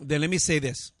 Then let me say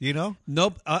this.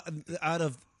 Nope. Out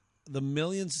of the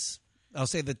millions, I'll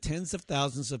say the tens of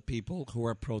thousands of people who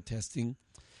are protesting,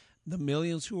 the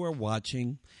millions who are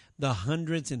watching, the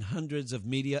hundreds and hundreds of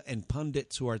media and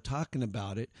pundits who are talking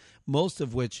about it, most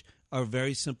of which are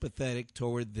very sympathetic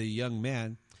toward the young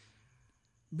man,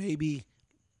 maybe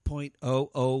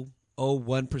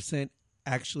 0.0001%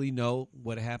 actually know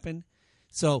what happened.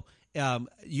 So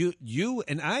you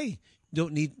and I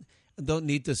don't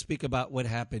need to speak about what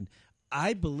happened.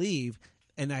 I believe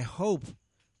and I hope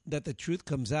that the truth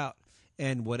comes out,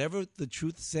 and whatever the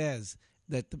truth says,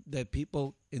 that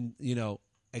people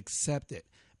accept it.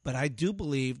 But I do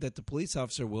believe that the police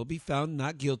officer will be found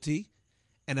not guilty,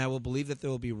 and I will believe that there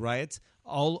will be riots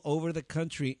all over the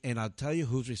country, and I'll tell you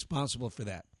who's responsible for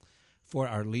that. For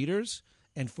our leaders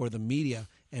and for the media,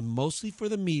 and mostly for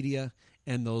the media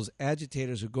and those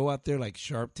agitators who go out there like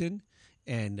Sharpton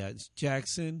and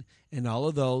Jackson and all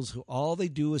of those who all they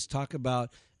do is talk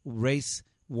about race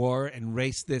war and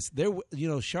race this.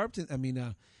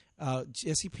 Sharpton,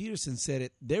 Jesse Peterson said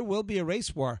it, there will be a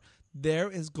race war.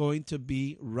 There is going to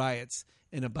be riots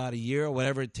in about a year or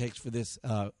whatever it takes for this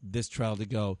trial to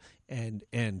go and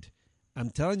end. I'm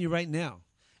telling you right now.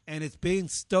 And it's being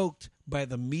stoked by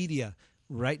the media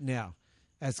right now,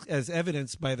 as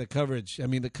evidenced by the coverage. I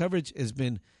mean, the coverage has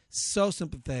been so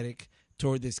sympathetic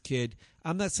toward this kid.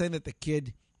 I'm not saying that the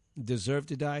kid deserved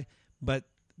to die, but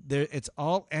it's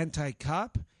all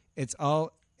anti-cop. It's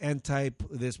all anti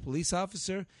this police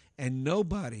officer, and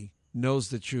nobody knows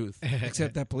the truth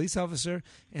except that police officer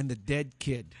and the dead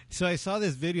kid. So I saw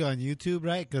this video on YouTube,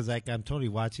 right? Because I'm totally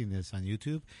watching this on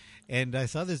YouTube, and I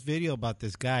saw this video about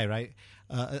this guy, right?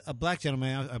 A black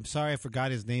gentleman. I'm sorry I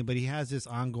forgot his name, but he has this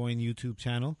ongoing YouTube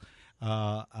channel,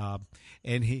 and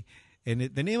the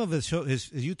name of his show, his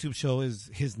YouTube show, is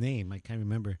his name. I can't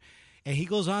remember. And he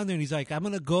goes on there and he's like, I'm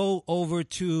gonna go over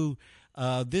to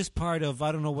this part of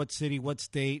I don't know what city, what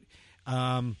state,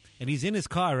 and he's in his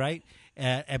car, right?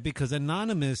 Because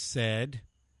Anonymous said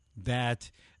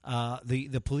that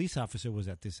the police officer was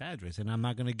at this address, and I'm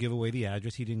not going to give away the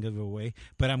address. He didn't give it away,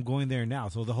 but I'm going there now.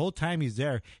 So the whole time he's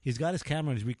there, he's got his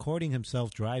camera. He's recording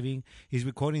himself driving. He's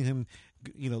recording him,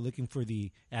 looking for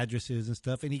the addresses and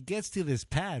stuff. And he gets to this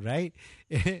pad, right?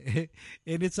 And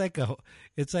it's like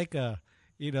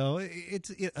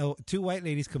two white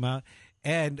ladies come out.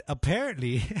 And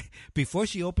apparently, before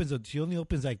she opens it, she only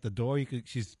opens like the door.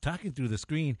 She's talking through the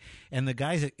screen, and the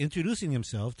guy's introducing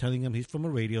himself, telling him he's from a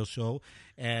radio show,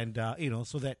 and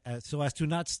so as to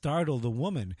not startle the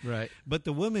woman. Right. But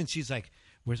the woman, she's like,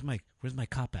 "Where's my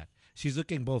cop at?" She's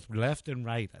looking both left and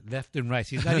right.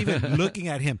 She's not even looking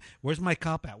at him. Where's my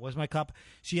cop at? Where's my cop?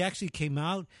 She actually came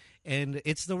out, and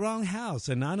it's the wrong house.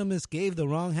 Anonymous gave the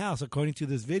wrong house, according to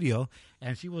this video,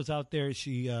 and she was out there.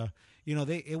 She.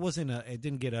 It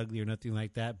didn't get ugly or nothing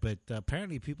like that, but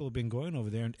apparently people have been going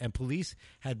over there, and police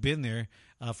had been there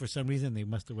for some reason. They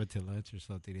must have went to lunch or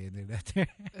something. And they're not there.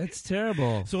 It's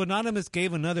terrible. So Anonymous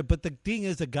gave another, but the thing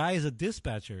is, the guy is a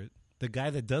dispatcher. The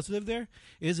guy that does live there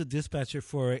is a dispatcher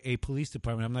for a police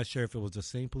department. I'm not sure if it was the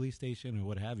same police station or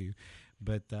what have you.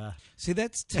 But see,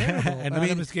 that's terrible.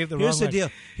 Anonymous gave the wrong Here's the one.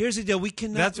 deal. Here's the deal. We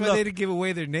cannot. That's why they didn't give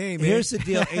away their name. Here's the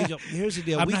deal, Angel. Here's the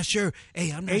deal. I'm not sure.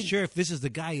 Hey, I'm not sure if this is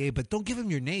the guy. But don't give him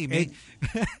your name. Here's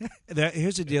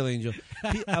the deal, Angel.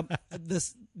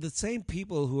 The same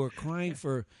people who are crying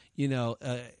for who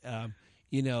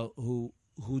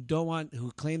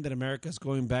claim that America's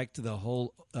going back to the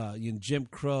whole Jim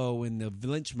Crow and the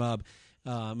lynch mob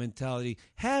mentality,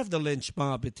 have the lynch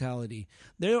mob mentality.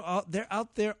 They're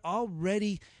out there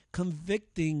already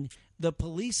convicting the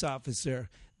police officer.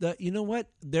 You know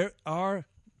what? There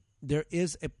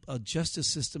is a justice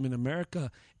system in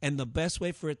America, and the best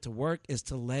way for it to work is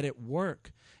to let it work.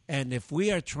 And if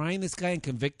we are trying this guy and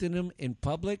convicting him in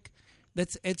public,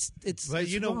 it's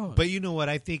wrong. But you know what?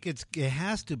 I think it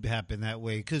has to happen that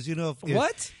way because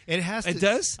what it has. It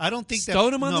does. I don't think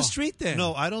stone him on the street. Then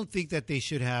no, I don't think that they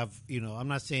should have. I'm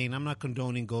not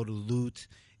condoning go to loot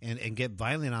and get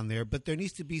violent on there, but there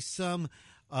needs to be some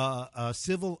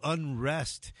civil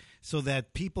unrest so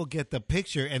that people get the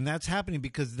picture, and that's happening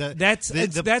because that's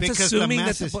assuming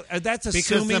that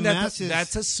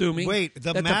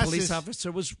the police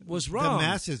officer was wrong. The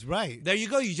masses, right? There you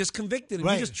go. You just convicted him.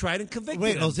 Right. You just tried and convicted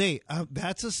him. Jose,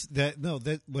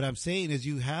 what I'm saying is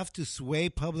you have to sway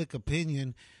public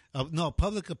opinion No,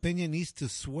 public opinion needs to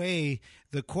sway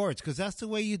the courts because that's the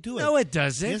way you do it. No, it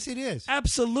doesn't. Yes, it is.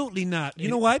 Absolutely not. You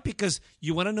know why? Because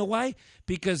you want to know why?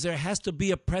 Because there has to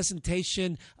be a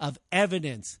presentation of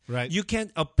evidence. Right. You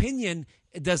can't. Opinion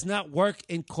does not work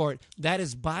in court. That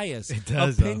is bias. It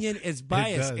does, Opinion though. is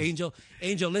bias. It does.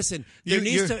 Angel, listen.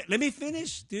 Let me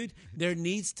finish, dude. There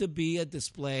needs to be a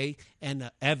display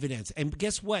and evidence. And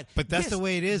guess what? But that's the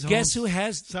way it is. Guess Holmes. who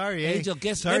has? Sorry, Angel.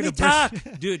 Let me to talk,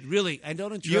 burst- dude. Really, I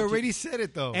don't interrupt. You already said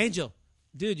it though, Angel.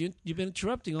 Dude, you've been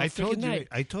interrupting all I freaking told you. night.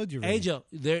 I told you. Already. Angel,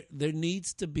 there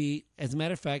needs to be, as a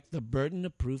matter of fact, the burden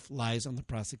of proof lies on the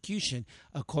prosecution.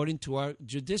 According to our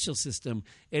judicial system,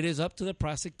 it is up to the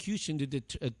prosecution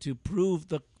to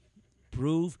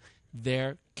prove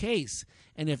their case.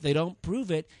 And if they don't prove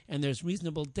it, and there's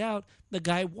reasonable doubt, the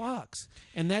guy walks,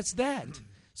 and that's that.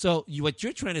 So what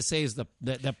you're trying to say is that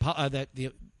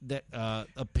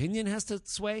opinion has to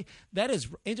sway. That is,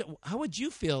 Angel, how would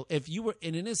you feel if you were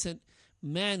an innocent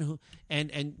man who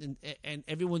and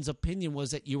everyone's opinion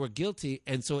was that you were guilty,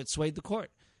 and so it swayed the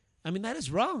court? I mean, that is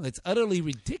wrong. It's utterly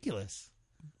ridiculous.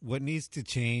 What needs to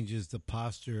change is the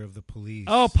posture of the police.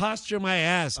 Oh, posture my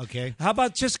ass. Okay. How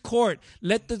about just court?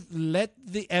 Let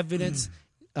the evidence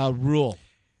rule.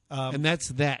 And that's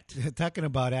that. Talking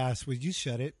about ass, would you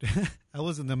shut it? I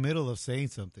was in the middle of saying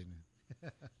something.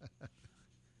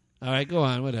 All right, go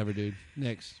on. Whatever, dude.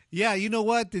 Next. Yeah, you know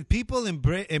what? The people in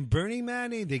Burning Man,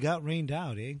 they got rained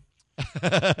out, eh?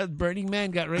 Burning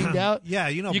Man got rained out? Yeah,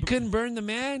 you know. You couldn't burn the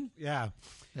man? Yeah.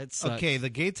 That sucks. Okay, the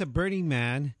gates of Burning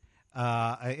Man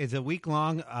is a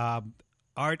week-long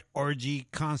art orgy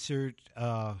concert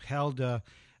held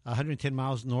 110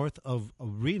 miles north of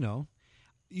Reno,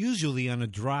 usually on a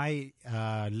dry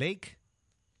lake,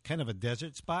 kind of a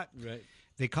desert spot. Right.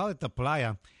 They call it the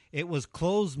Playa. It was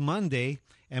closed Monday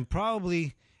and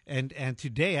probably and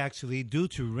today actually due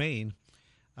to rain,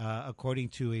 according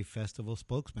to a festival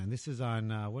spokesman. This is on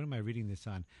what am I reading this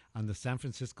on? On the San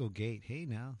Francisco Gate. Hey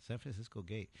now, San Francisco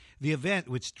Gate. The event,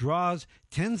 which draws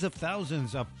tens of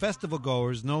thousands of festival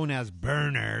goers known as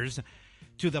burners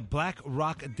to the Black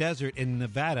Rock Desert in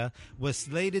Nevada, was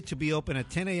slated to be open at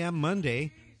 10 a.m.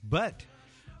 Monday, but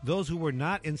those who were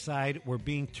not inside were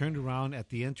being turned around at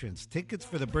the entrance. Tickets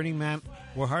for the Burning Man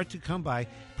were hard to come by.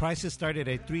 Prices started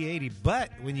at $380, but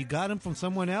when you got them from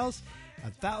someone else,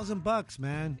 $1,000,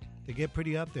 man. They get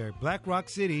pretty up there. Black Rock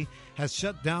City has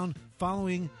shut down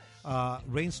following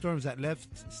rainstorms that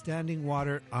left standing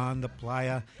water on the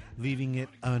playa, leaving it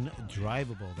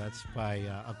undrivable. That's by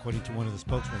according to one of the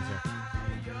spokesmen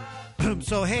there.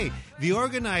 So, hey, the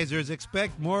organizers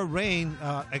expect more rain.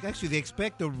 Actually, they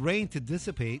expect the rain to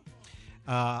dissipate,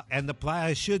 and the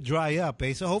playa should dry up.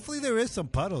 So hopefully there is some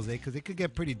puddles, because it could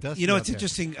get pretty dusty. You know, it's there.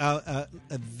 interesting.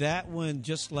 That one,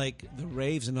 just like the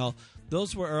raves and all,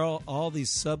 those were all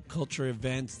these subculture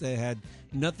events that had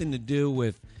nothing to do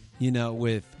with,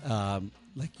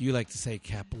 like you like to say,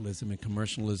 capitalism and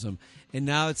commercialism. And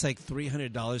now it's like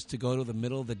 $300 to go to the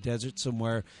middle of the desert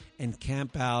somewhere and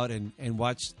camp out and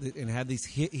watch and have these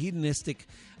hedonistic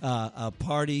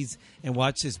parties and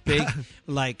watch this big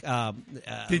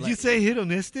Did you say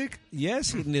hedonistic?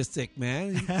 Yes, hedonistic,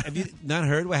 man. Have you not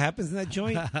heard what happens in that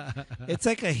joint? It's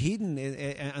like a hedon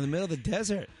in the middle of the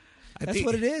desert. That's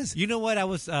what it is. You know what?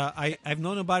 I've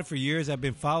known about it for years. I've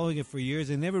been following it for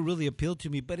years. It never really appealed to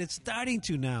me, but it's starting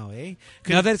to now, eh?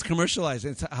 Now that it's commercialized,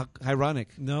 it's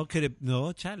ironic. No,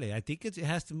 Charlie. I think it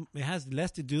has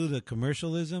less to do with the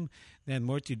commercialism than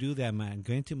more to do that, man.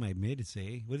 Going to my mids,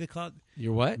 eh? What do they call it?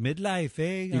 Your what? Midlife,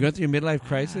 eh? You going through your midlife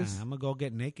crisis? I'm gonna go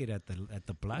get naked at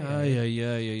the playa. Oh,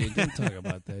 yeah. Don't talk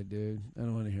about that, dude. I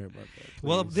don't want to hear about that. Please.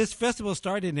 Well, this festival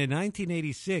started in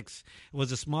 1986. It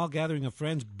was a small gathering of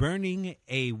friends burning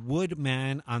a wood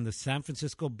man on the San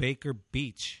Francisco Baker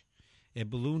Beach.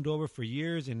 It ballooned over for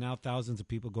years, and now thousands of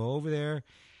people go over there.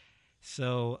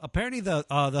 So apparently the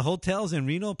hotels in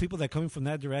Reno, people that are coming from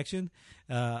that direction,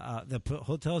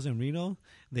 hotels in Reno,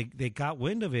 they got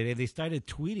wind of it and they started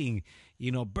tweeting,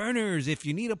 burners, if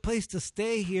you need a place to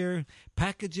stay here,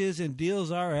 packages and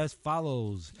deals are as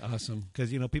follows. Awesome. Because,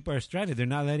 people are stranded. They're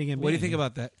not letting them in. What do you think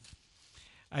about that?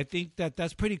 I think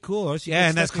that's pretty cool. Yeah,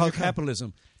 and that's called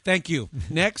capitalism. Thank you.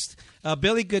 Next,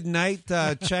 Billy Goodnight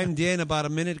chimed in about a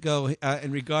minute ago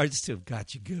in regards to,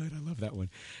 got you good. I love that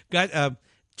one.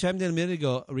 Chimed in a minute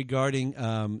ago regarding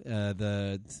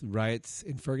the riots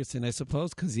in Ferguson, I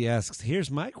suppose, because he asks, here's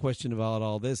my question about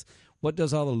all this. What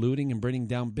does all the looting and burning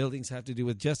down buildings have to do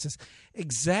with justice?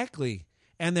 Exactly.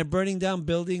 And they're burning down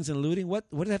buildings and looting. What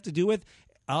does it have to do with?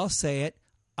 I'll say it,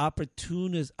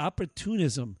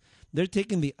 opportunism. They're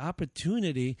taking the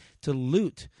opportunity to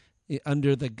loot.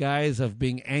 under the guise of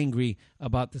being angry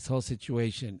about this whole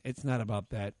situation. It's not about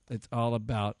that. It's all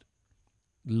about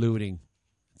looting.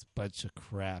 It's a bunch of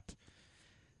crap.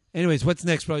 Anyways, what's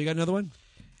next, bro? You got another one?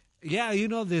 Yeah, you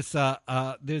know this.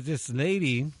 There's this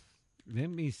lady. Let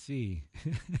me see.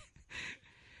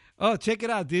 Oh, check it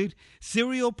out, dude.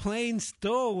 Serial plane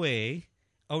stowaway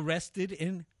arrested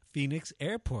in Phoenix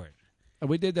airport.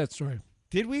 We did that story.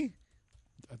 Did we?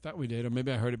 I thought we did, or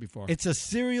maybe I heard it before. It's a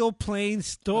serial plane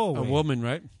stowaway. A woman,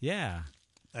 right? Yeah.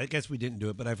 I guess we didn't do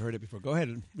it, but I've heard it before. Go ahead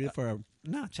and read it for our...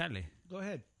 No, Charlie. Go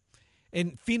ahead.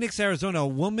 In Phoenix, Arizona, a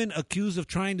woman accused of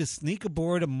trying to sneak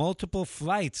aboard multiple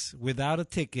flights without a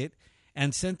ticket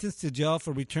and sentenced to jail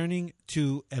for returning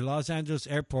to a Los Angeles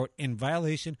airport in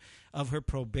violation of her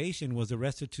probation was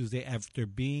arrested Tuesday after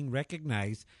being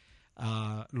recognized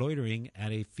loitering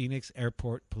at a Phoenix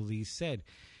airport, police said.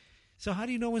 So how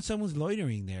do you know when someone's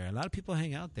loitering there? A lot of people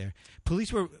hang out there.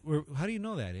 Police were how do you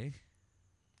know that,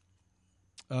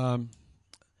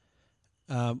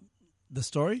 The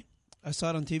story? I saw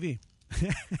it on TV.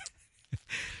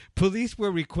 Police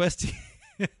were requesting...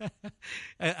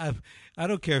 I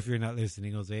don't care if you're not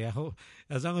listening, Jose. I hope,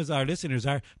 as long as our listeners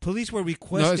are. Police were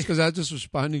requesting... No, it's because I was just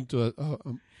responding to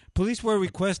Police were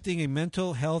requesting a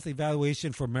mental health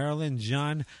evaluation for Marilyn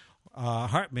John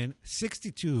Hartman,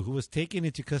 62, who was taken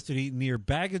into custody near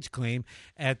baggage claim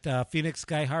at Phoenix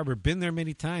Sky Harbor. Been there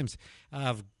many times.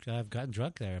 I've gotten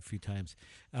drunk there a few times.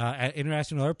 At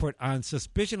International Airport on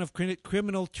suspicion of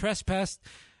criminal trespass,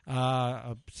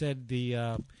 said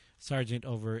the sergeant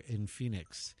over in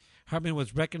Phoenix. Hartman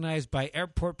was recognized by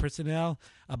airport personnel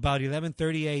about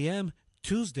 11:30 a.m.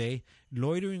 Tuesday,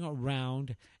 loitering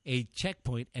around a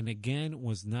checkpoint, and again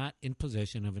was not in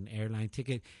possession of an airline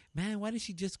ticket. Man, why didn't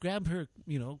she just grab her,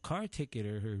 car ticket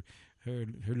or her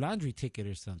laundry ticket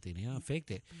or something? Faked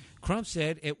it. Crump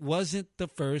said it wasn't the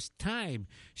first time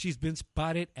she's been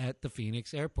spotted at the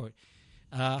Phoenix airport.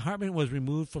 Hartman was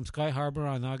removed from Sky Harbor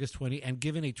on August 20 and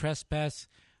given a trespass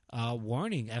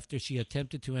warning after she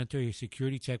attempted to enter a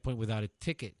security checkpoint without a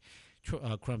ticket.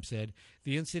 Crump said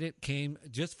the incident came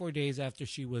just 4 days after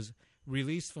she was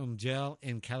released from jail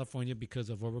in California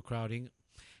because of overcrowding.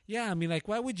 Yeah, I mean,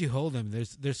 why would you hold them?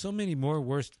 There's so many more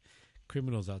worse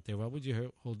criminals out there. Why would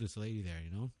you hold this lady there?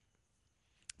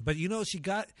 But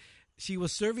she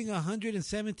was serving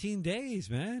 117 days,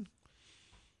 man.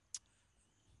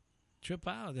 Trip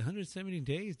out 117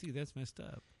 days, dude. That's messed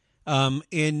up.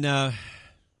 In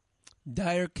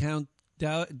Dyer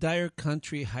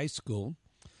Country High School,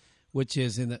 which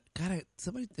is in the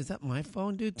somebody, is that my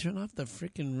phone, dude? Turn off the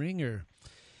freaking ringer.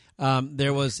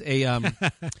 There was a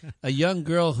young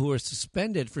girl who was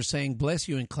suspended for saying "bless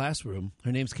you" in classroom.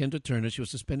 Her name's Kendra Turner. She was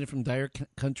suspended from Dyer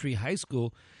Country High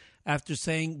School after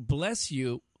saying "bless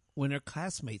you" when her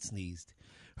classmate sneezed.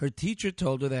 Her teacher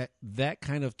told her that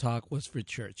kind of talk was for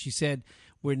church. She said,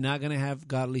 "We're not going to have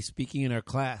godly speaking in our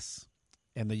class."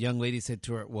 And the young lady said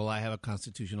to her, "Well, I have a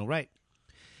constitutional right."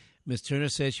 Ms. Turner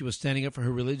says she was standing up for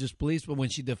her religious beliefs, but when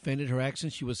she defended her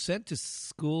actions, she was sent to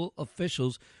school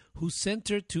officials who sent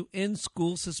her to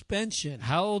in-school suspension.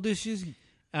 How old is she?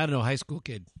 I don't know, high school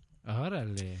kid.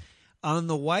 Órale. On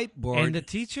the whiteboard. And the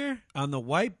teacher? On the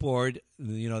whiteboard,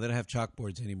 they don't have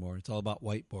chalkboards anymore. It's all about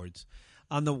whiteboards.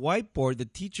 On the whiteboard, the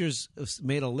teachers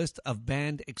made a list of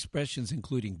banned expressions,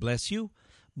 including "bless you,"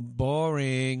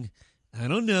 "boring," "I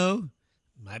don't know,"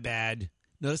 "my bad."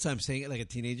 Notice I'm saying it like a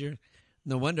teenager.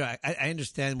 No wonder. I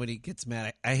understand when he gets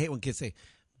mad. I hate when kids say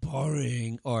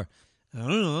 "boring" or "I don't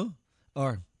know"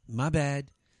 or "my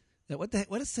bad." What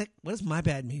does "my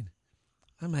bad" mean?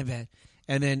 Oh, my bad.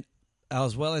 And then,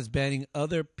 as well as banning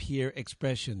other peer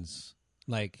expressions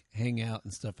like "hang out"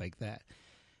 and stuff like that.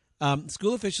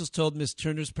 School officials told Ms.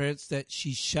 Turner's parents that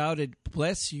she shouted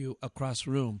 "bless you" across the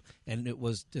room, and it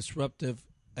was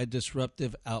a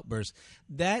disruptive outburst.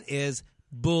 That is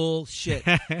bullshit.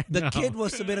 The kid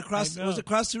must have been across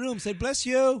the room, said "bless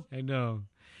you." I know.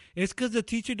 It's because the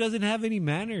teacher doesn't have any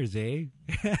manners, eh?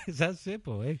 It's that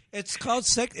simple, eh? It's called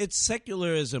it's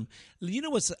secularism. You know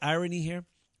what's the irony here?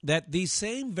 That these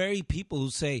same very people who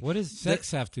say, what does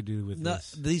sex have to do with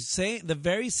this? The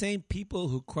very same people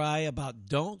who cry about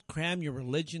 "don't cram your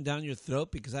religion down your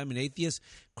throat because I'm an atheist,"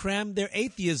 cram their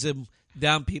atheism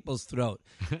down people's throat.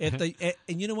 And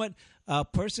you know what? A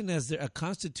person has a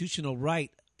constitutional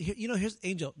right. Here's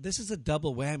Angel. This is a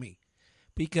double whammy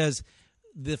because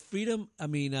the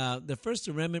First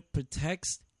Amendment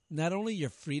protects not only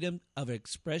your freedom of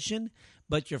expression,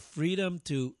 but your freedom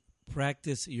to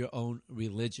practice your own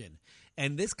religion.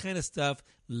 And this kind of stuff,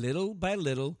 little by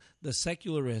little, the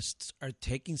secularists are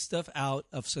taking stuff out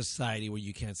of society where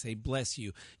you can't say bless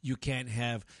you. You can't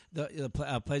have the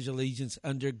Pledge of Allegiance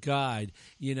under God.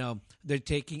 You know, they're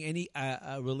taking any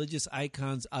religious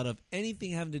icons out of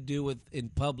anything having to do with in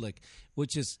public,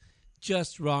 which is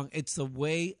just wrong. It's a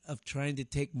way of trying to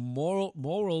take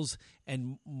morals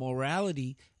and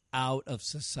morality out of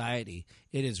society.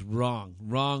 It is wrong.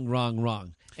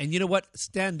 And you know what?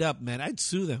 Stand up, man. I'd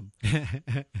sue them.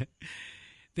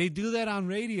 They do that on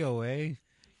radio, eh?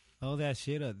 All that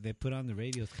shit they put on the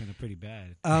radio is kind of pretty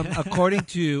bad. According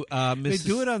to they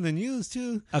do it on the news,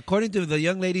 too. According to the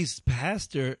young lady's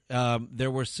pastor,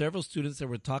 there were several students that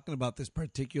were talking about this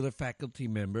particular faculty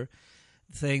member,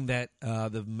 saying that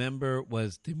the member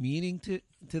was demeaning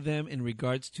to them in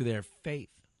regards to their faith.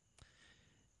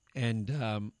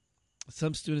 And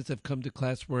some students have come to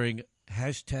class wearing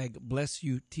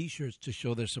 #BlessYou T-shirts to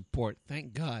show their support.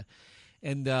 Thank God.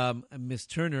 And Miss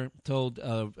Turner told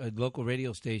a local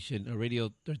radio station, a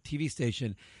radio or TV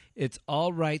station, it's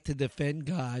all right to defend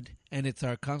God, and it's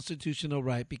our constitutional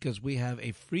right because we have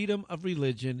a freedom of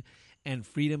religion and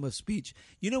freedom of speech.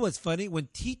 You know what's funny? When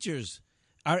teachers,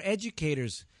 our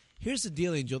educators, here's the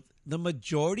deal, Angel. The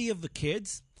majority of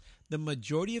kids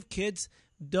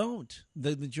don't.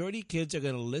 The majority of kids are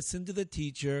going to listen to the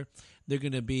teacher. They're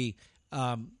going to be,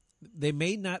 they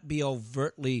may not be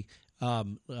overtly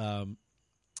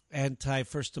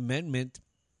anti-First Amendment,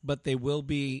 but they will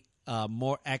be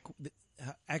more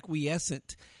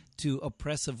acquiescent to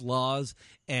oppressive laws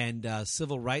and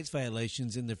civil rights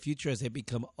violations in the future as they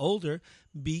become older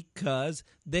because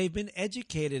they've been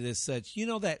educated as such. You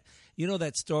know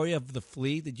that story of the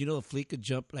flea? Did you know the flea could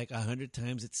jump like 100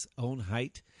 times its own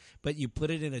height? But you put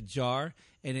it in a jar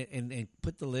and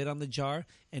put the lid on the jar,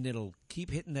 and it'll keep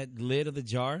hitting that lid of the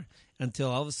jar until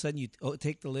all of a sudden you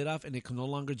take the lid off and it can no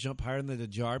longer jump higher than the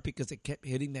jar because it kept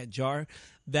hitting that jar.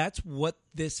 That's what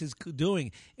this is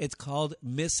doing. It's called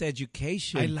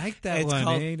miseducation. I like that one.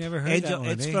 I never heard that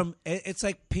one. It's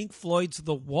like Pink Floyd's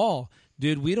The Wall.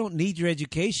 Dude, we don't need your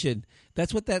education.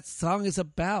 That's what that song is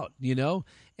about, you know?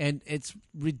 And it's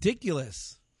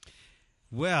ridiculous.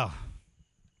 Well,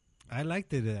 I liked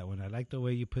that one. I like the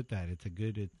way you put that. It's a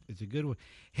good one.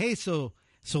 Hey, so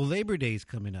Labor Day is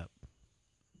coming up.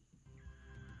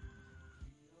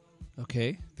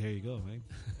 Okay. There you go, man.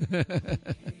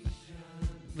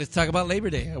 Let's talk about Labor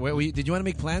Day. Did you want to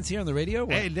make plans here on the radio?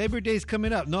 Hey, Labor Day's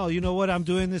coming up. No, you know what I'm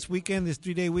doing this weekend, this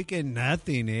 3-day weekend?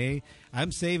 Nothing, eh?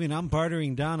 I'm saving. I'm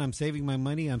bartering down. I'm saving my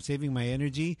money. I'm saving my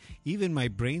energy, even my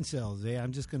brain cells, eh?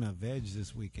 I'm just going to veg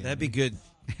this weekend. That'd be good.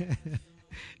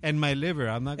 And my liver.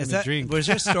 I'm not going to drink. Was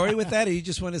there a story with that, or you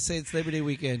just want to say it's Labor Day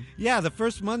weekend? Yeah, the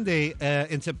first Monday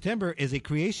in September is a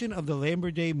creation of the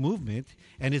Labor Day movement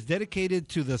and is dedicated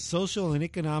to the social and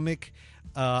economic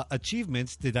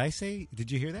achievements. Did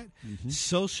you hear that? Mm-hmm.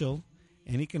 Social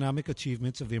and economic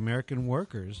achievements of the American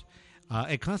workers.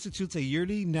 It constitutes a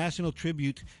yearly national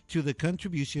tribute to the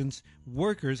contributions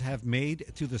workers have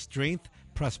made to the strength,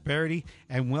 prosperity,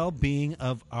 and well-being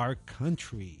of our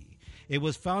country. It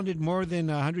was founded more than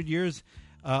 100 years.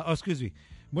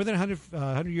 More than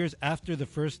 100 years after the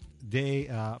first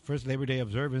Labor Day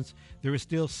observance. There is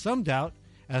still some doubt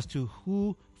as to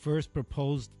who first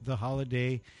proposed the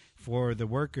holiday for the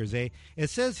workers. It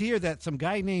says here that some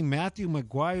guy named Matthew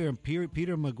McGuire and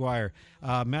Peter McGuire,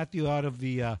 Matthew out of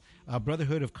the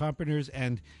Brotherhood of Carpenters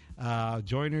and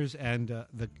Joiners and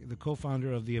the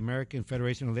co-founder of the American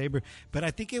Federation of Labor. But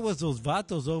I think it was those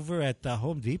vatos over at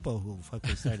Home Depot who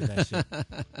fucking started that shit.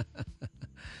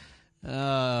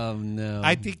 Oh, no.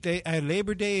 I think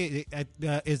Labor Day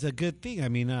is a good thing. I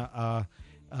mean,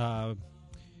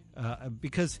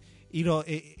 because, you know,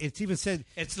 it's even said...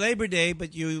 It's Labor Day,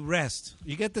 but you rest.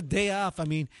 You get the day off. I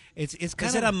mean, it's kind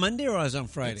of... Is it on Monday or is it on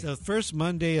Friday? It's the first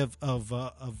Monday of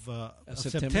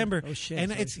September. Oh, shit.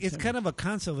 And it's kind of a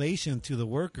consolation to the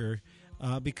worker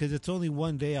because it's only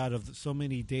one day out of so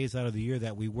many days out of the year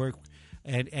that we work.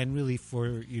 And really for,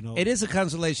 you know... It is a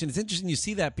consolation. It's interesting you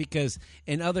see that because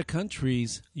in other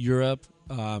countries, Europe,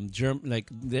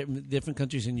 different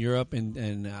countries in Europe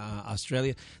and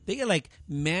Australia, they get like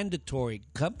mandatory.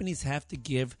 Companies have to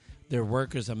give their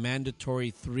workers a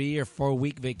mandatory 3 or 4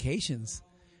 week vacations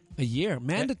a year.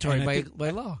 Mandatory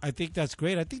by law. I think that's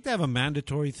great. I think they have a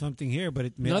mandatory something here,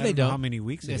 but they don't know how many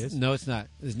weeks it is. No, it's not.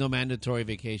 There's no mandatory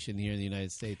vacation here in the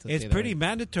United States. It's pretty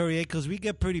mandatory, because we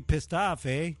get pretty pissed off,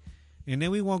 eh? And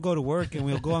then we won't go to work and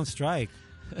we'll go on strike.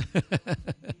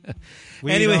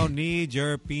 We don't need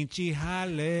your pinchy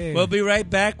jale. We'll be right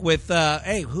back with,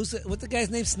 what's the guy's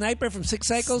name? Sniper from Six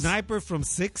Cycles? Sniper from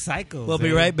Six Cycles. We'll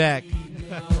be right back.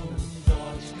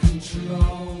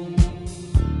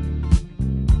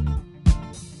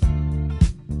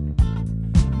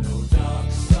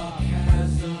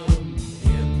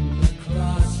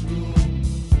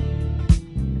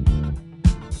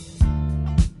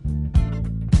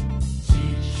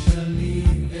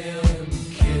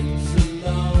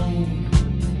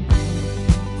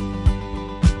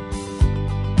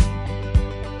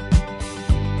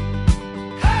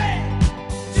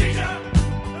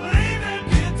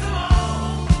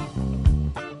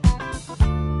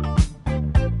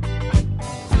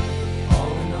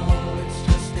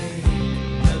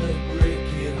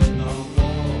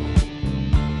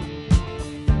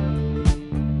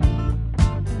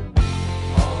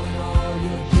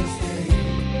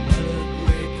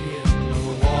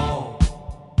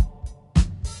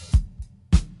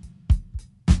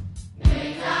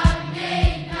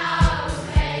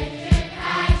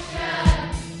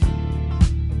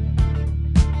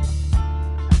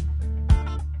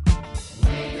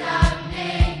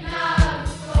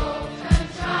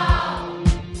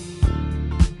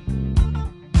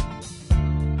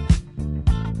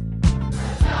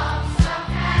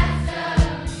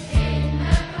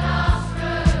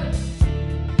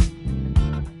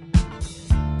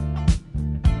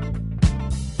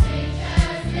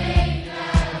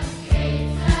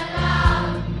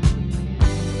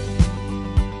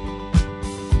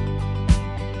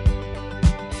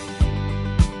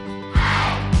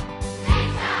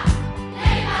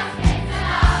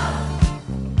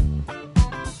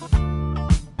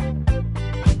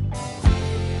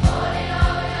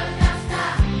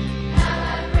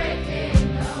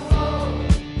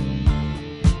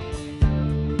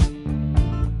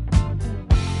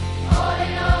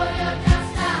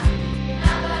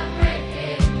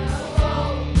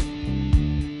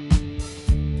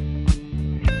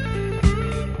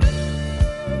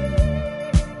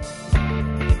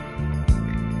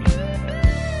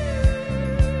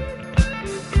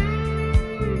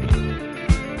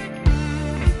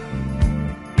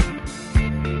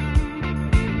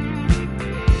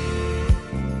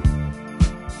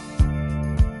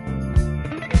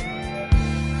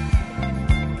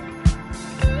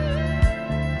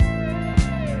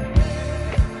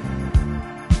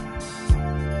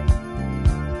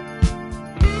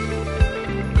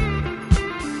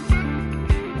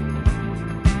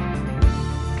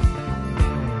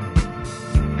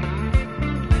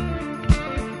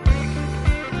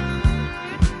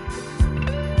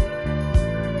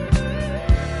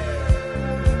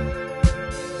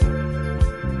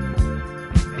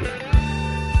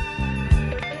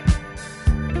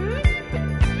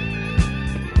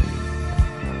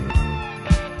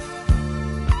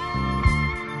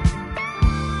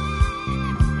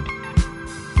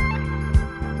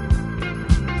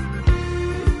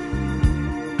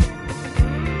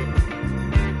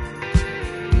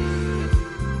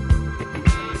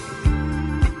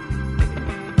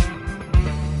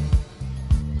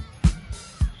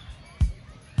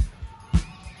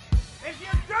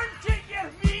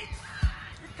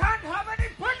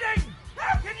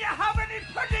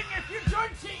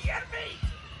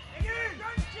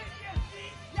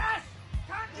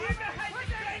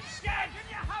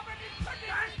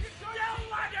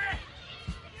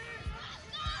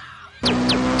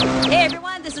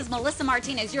 This is Melissa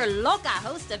Martinez, your loca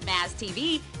host of Maz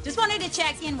TV. Just wanted to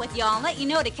check in with y'all and let you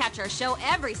know to catch our show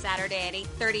every Saturday at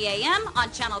 8:30 a.m.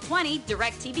 on Channel 20,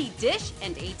 DirecTV, Dish,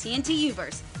 and AT&T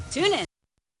Uverse. Tune in.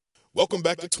 Welcome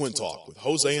back to Twin Talk with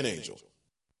Jose and Angel.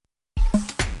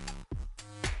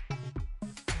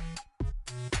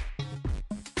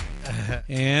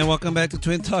 And welcome back to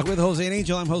Twin Talk with Jose and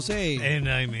Angel. I'm Jose. And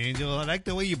I'm Angel. I like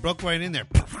the way you broke right in there.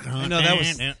 I know that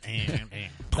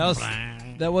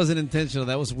wasn't intentional.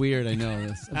 That was weird. I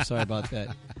know. I'm sorry about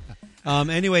that.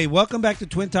 Anyway, welcome back to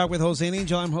Twin Talk with Jose and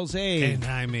Angel. I'm Jose. And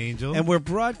I'm Angel. And we're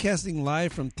broadcasting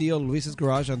live from Theo Luis's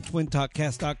garage on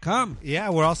twintalkcast.com. Yeah,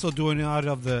 we're also doing it out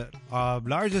of the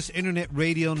largest internet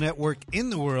radio network in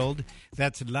the world.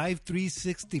 That's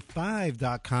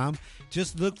live365.com.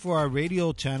 Just look for our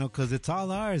radio channel because it's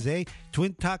all ours, eh?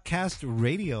 Twin Talk Cast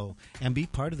Radio. And be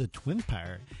part of the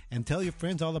Twinpire. And tell your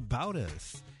friends all about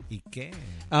us.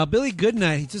 Billy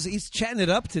Goodnight, he's chatting it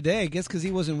up today, I guess, because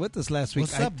he wasn't with us last week.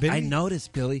 What's up, Billy? I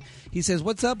noticed, Billy. He says,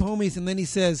 "What's up, homies?" And then he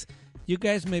says, "You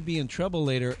guys may be in trouble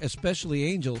later, especially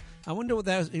Angel." I wonder what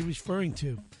that is referring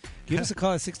to. Give us a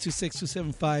call at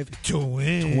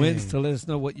 626-275-TWINS to let us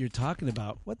know what you're talking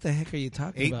about. What the heck are you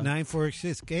talking about?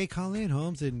 89466. Hey, call in,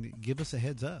 Holmes, and give us a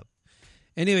heads up.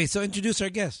 Anyway, so introduce our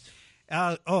guest.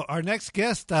 Our next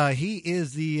guest, he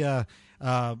is the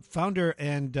founder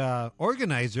and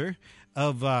organizer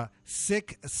of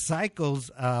Sick Cycles,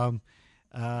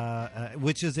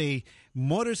 which is a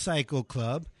motorcycle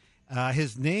club.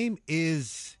 His name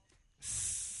is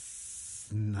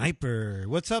Sniper.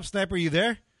 What's up, Sniper? You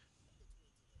there?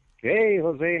 Hey,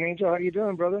 Jose and Angel. How you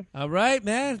doing, brother? All right,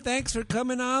 man. Thanks for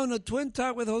coming on to Twin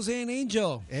Talk with Jose and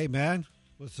Angel. Hey, man.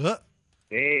 What's up?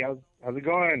 Hey, how's it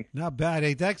going? Not bad.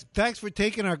 Hey, thanks for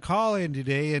taking our call in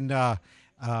today, and I'm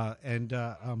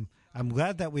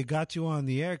glad that we got you on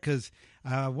the air because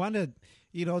I want to,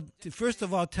 first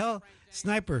of all, tell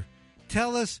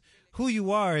us who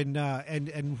you are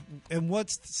and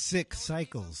what's Sick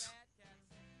Cycles.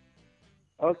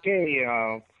 Okay,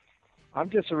 I'm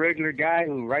just a regular guy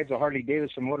who rides a Harley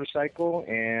Davidson motorcycle,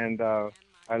 and I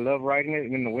love riding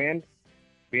it in the wind,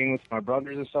 being with my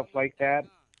brothers and stuff like that.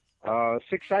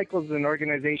 Sick Cycles is an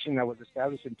organization that was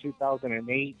established in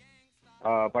 2008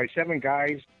 by 7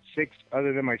 guys, 6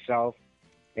 other than myself,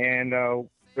 and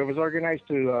it was organized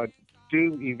to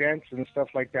do events and stuff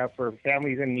like that for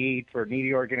families in need, for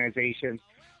needy organizations,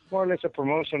 more or less a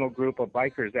promotional group of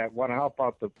bikers that want to help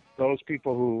out those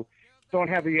people who don't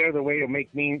have the other way to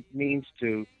make means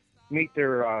to meet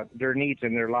their needs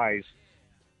in their lives.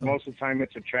 Most of the time,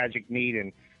 it's a tragic need,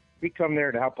 and we come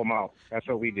there to help them out. That's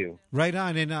what we do. Right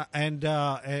on.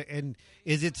 And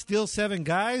is it still 7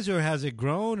 guys, or has it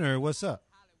grown, or what's up?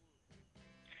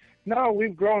 No,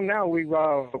 we've grown now. We've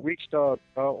reached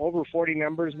over 40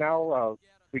 members now.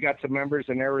 We got some members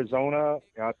in Arizona,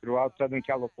 throughout Southern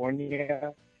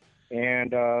California,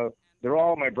 and they're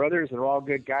all my brothers. They're all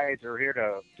good guys. They're here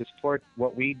to support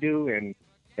what we do and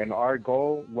our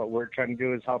goal. What we're trying to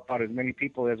do is help out as many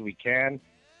people as we can,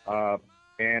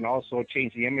 and also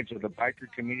change the image of the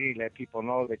biker community, let people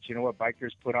know that,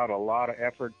 bikers put out a lot of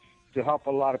effort to help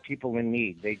a lot of people in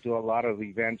need. They do a lot of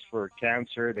events for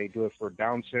cancer. They do it for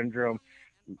Down syndrome,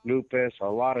 lupus, a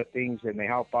lot of things, and they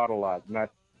help out a lot.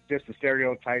 Not just the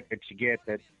stereotype that you get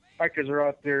that bikers are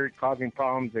out there causing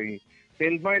problems. They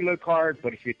might look hard,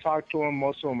 but if you talk to them,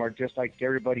 most of them are just like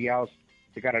everybody else.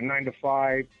 They got a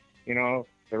 9-to-5,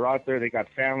 they're out there. They got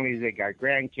families. They got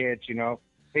grandkids,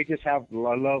 They just have a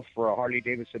love for a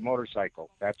Harley-Davidson motorcycle.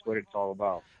 That's what it's all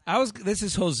about. This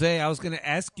is Jose. I was going to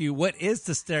ask you, what is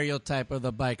the stereotype of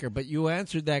the biker? But you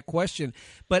answered that question.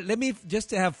 But let me, just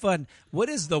to have fun, what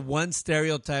is the one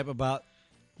stereotype about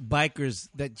bikers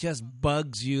that just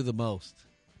bugs you the most?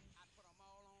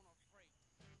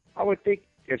 I would think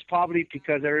it's probably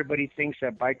because everybody thinks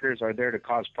that bikers are there to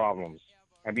cause problems.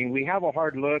 I mean, we have a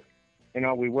hard look.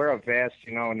 We wear a vest,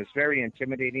 and it's very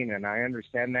intimidating, and I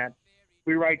understand that.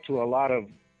 We ride to a lot of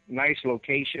nice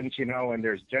locations, and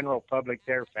there's general public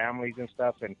there, families and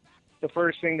stuff. And the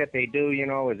first thing that they do,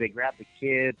 is they grab the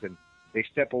kids and they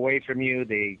step away from you.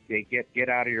 They get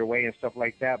out of your way and stuff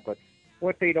like that. But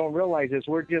what they don't realize is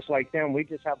we're just like them. We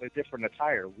just have a different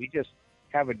attire. We just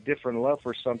have a different love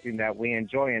for something that we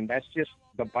enjoy, and that's just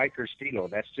the biker stilo.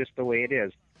 That's just the way it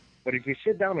is. But if you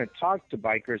sit down and talk to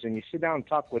bikers and you sit down and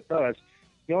talk with us,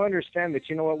 you'll understand that,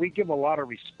 we give a lot of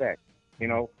respect,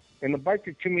 In the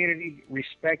biker community,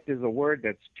 respect is a word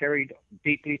that's carried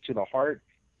deeply to the heart.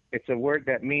 It's a word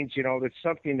that means, it's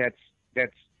something that's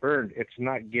earned. It's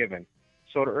not given.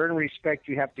 So to earn respect,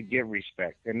 you have to give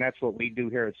respect. And that's what we do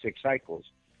here at Sick Cycles.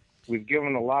 We've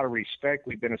given a lot of respect.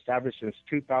 We've been established since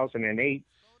 2008.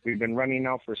 We've been running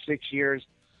now for 6 years,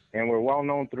 and we're well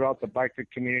known throughout the biker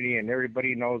community, and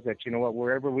everybody knows that, you know what,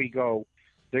 wherever we go,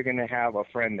 they're going to have a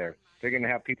friend there. They're going to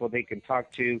have people they can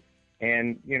talk to,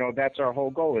 and, you know, that's our whole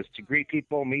goal, is to greet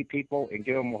people, meet people, and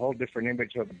give them a whole different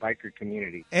image of the biker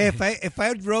community. Hey, if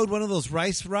I rode one of those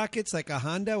rice rockets like a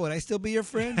Honda, would I still be your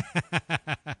friend?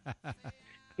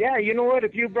 Yeah, you know what,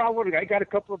 if you brought one, I got a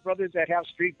couple of brothers that have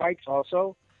street bikes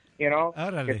also, you know.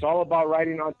 It's all about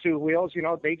riding on two wheels, you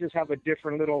know. They just have a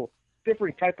different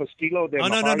type of stilo than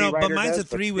no, but mine's a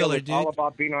three-wheeler, dude. It's all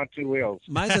about being on two wheels.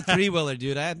 Mine's a three-wheeler,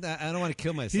 dude. I don't want to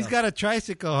kill myself. He's got a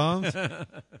tricycle, Holmes.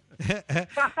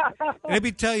 Let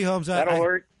me tell you, Holmes. That'll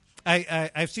work.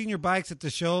 I've seen your bikes at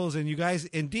the shows, and you guys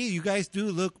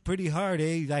do look pretty hard,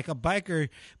 like a biker.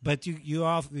 But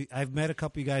I've met a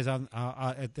couple of you guys on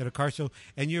at a car show,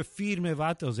 and you're firme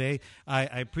vatos, I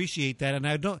appreciate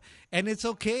that, and it's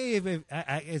okay if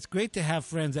it's great to have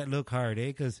friends that look hard,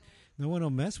 because no one will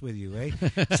mess with you,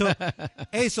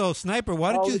 So, Sniper,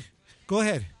 why don't you go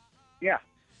ahead? Yeah,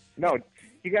 no,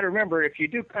 you got to remember, if you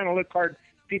do kind of look hard,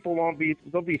 people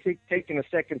they'll be taking a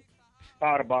second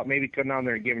thought about maybe coming down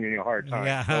there and giving you a hard time.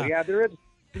 Yeah. So, yeah, there is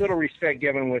a little respect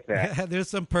given with that.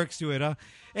 There's some perks to it, huh?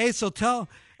 Hey, so tell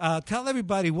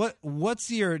everybody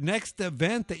what's your next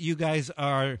event that you guys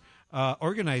are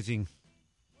organizing?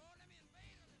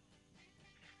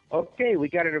 Okay, we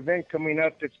got an event coming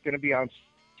up that's going to be on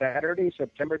Saturday,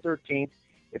 September 13th.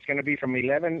 It's going to be from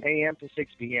 11 a.m. to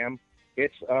 6 p.m.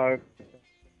 It's a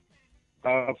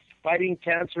fighting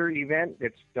cancer event.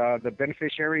 It's the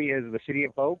beneficiary is the City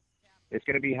of Hope. It's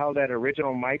going to be held at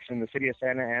Original Mike's in the city of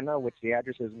Santa Ana, which the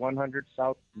address is 100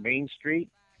 South Main Street.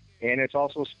 And it's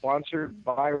also sponsored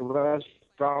by Russ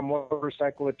from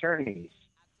Motorcycle Attorneys.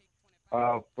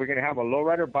 We're going to have a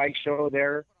lowrider bike show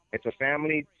there. It's a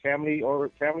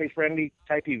family-friendly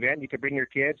type event. You can bring your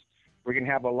kids. We're going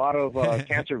to have a lot of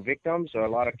cancer victims, a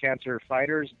lot of cancer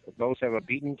fighters. Those who have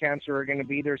beaten cancer are going to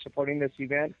be there supporting this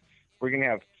event. We're going to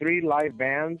have 3 live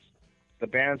bands. The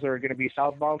bands are going to be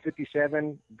Southbound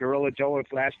 57, Gorilla Joe and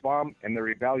Flash Bomb, and the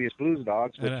Rebellious Blues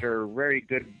Dogs, which are very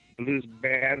good blues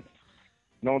bands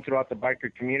known throughout the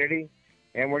biker community.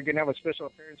 And we're going to have a special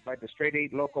appearance by the Straight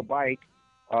 8 local bike,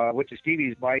 which is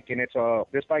Stevie's bike, and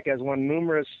this bike has won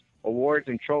numerous awards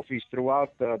and trophies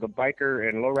throughout the biker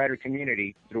and lowrider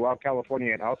community throughout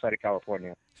California and outside of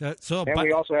California.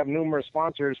 We also have numerous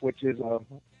sponsors, which is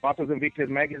Vatos Invictus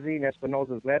Magazine,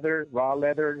 Espinosa's Leather, Raw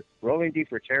Leather, Rolling Deep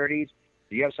for Charities,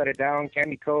 The Upside Down,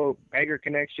 Candy Co., Bagger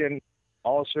Connection,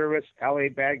 All Service, LA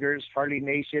Baggers, Harley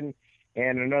Nation,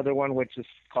 and another one which is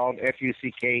called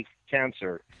FUCK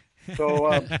Cancer.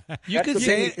 So you can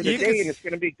say it, and it's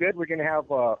going to be good. We're going to have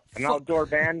an outdoor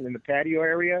band in the patio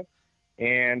area,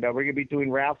 and we're going to be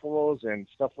doing raffles and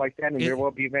stuff like that, and there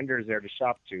will be vendors there to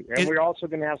shop to. And we're also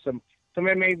going to have some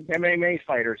MMA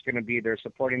fighters going to be there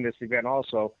supporting this event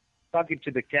also, talking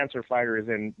to the cancer fighters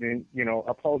and you know,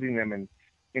 upholding them and,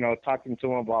 you know, talking to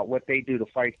them about what they do to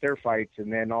fight their fights,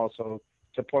 and then also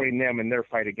supporting them in their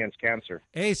fight against cancer.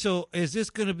 Hey, so is this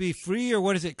going to be free, or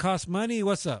what does it cost money?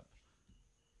 What's up?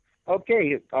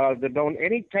 Okay,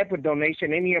 any type of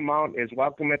donation, any amount is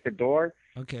welcome at the door.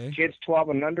 Okay. Kids 12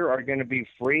 and under are going to be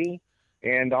free,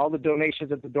 and all the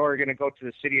donations at the door are going to go to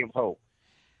the City of Hope.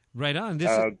 Right on.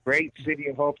 Great City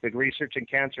of Hope, the Research and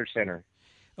Cancer Center.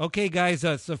 Okay, guys,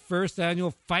 it's the first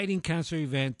annual Fighting Cancer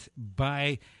event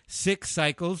by Six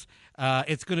Cycles.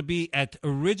 It's going to be at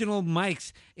Original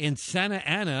Mike's in Santa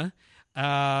Ana.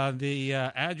 The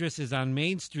address is on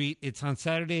Main Street. It's on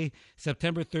Saturday,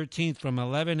 September 13th from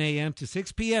 11 a.m. to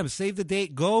 6 p.m. Save the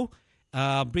date. Go.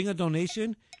 Bring a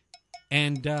donation.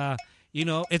 And, you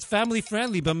know, it's family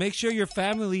friendly, but make sure your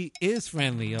family is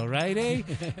friendly, all right, eh?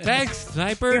 Thanks,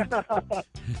 Sniper.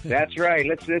 That's right.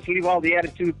 Let's leave all the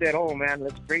attitudes at home, man.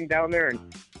 Let's bring down there and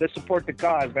let's support the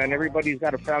cause, man. Everybody's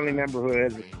got a family member who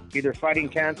is either fighting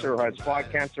cancer or has fought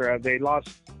cancer, or they lost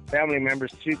family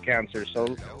members to cancer.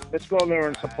 So let's go in there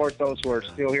and support those who are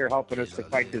still here helping us to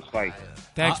fight this fight.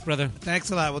 Thanks, brother. Thanks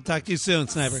a lot. We'll talk to you soon,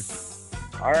 Sniper.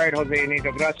 All right, Jose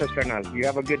Anito. Gracias, carnal. You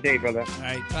have a good day, brother. All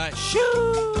right, bye.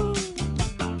 Shoo!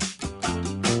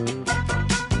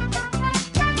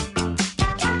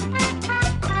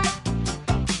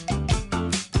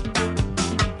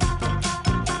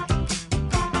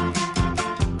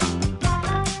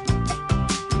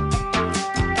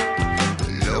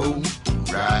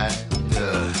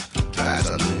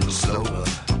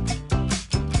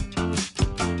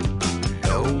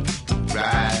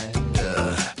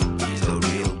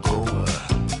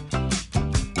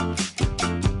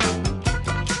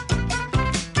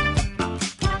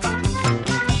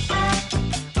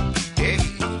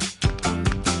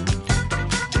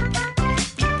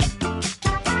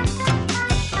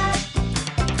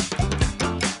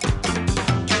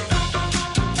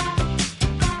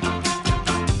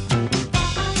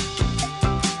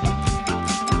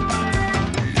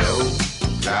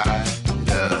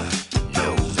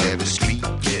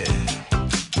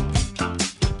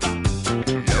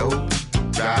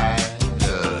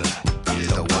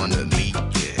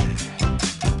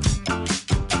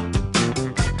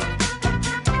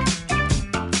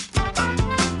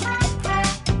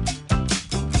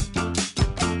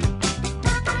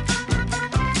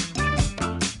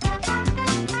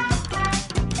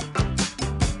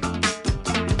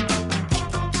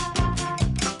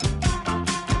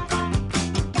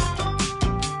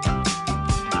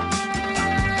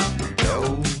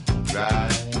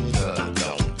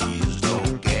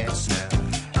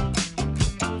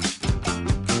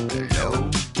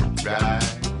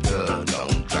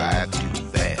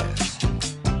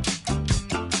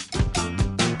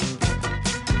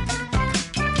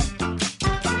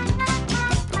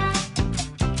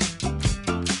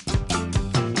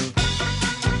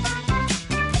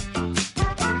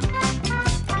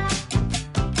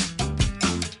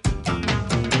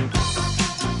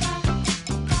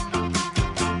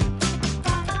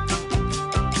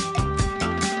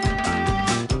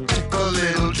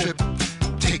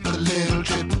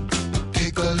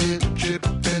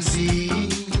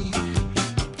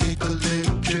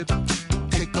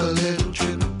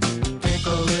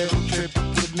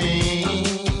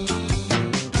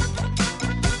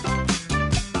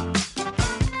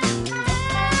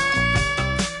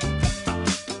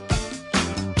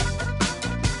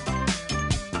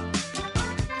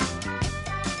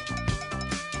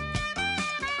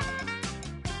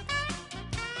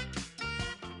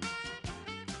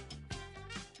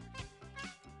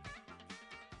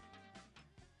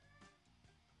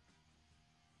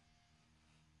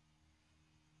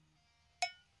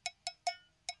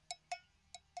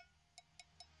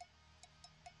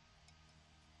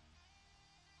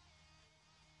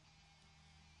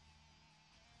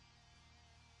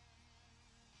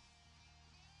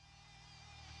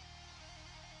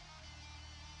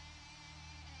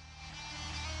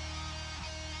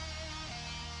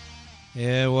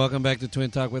 Yeah, welcome back to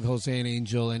Twin Talk with Jose and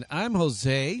Angel. And I'm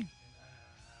Jose.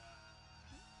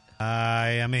 I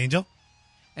am Angel.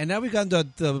 And now we've gotten to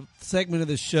the segment of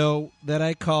the show that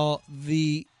I call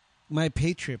My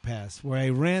Patriot Pass, where I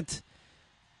rant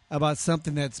about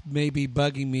something that's maybe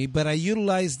bugging me, but I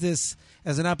utilize this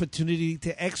as an opportunity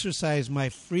to exercise my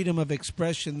freedom of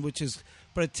expression, which is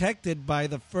protected by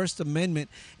the First Amendment.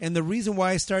 And the reason why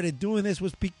I started doing this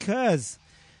was because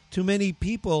too many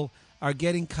people are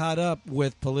getting caught up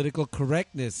with political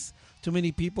correctness. Too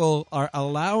many people are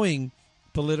allowing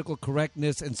political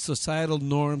correctness and societal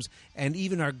norms and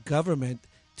even our government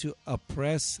to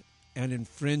oppress and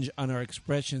infringe on our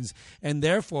expressions. And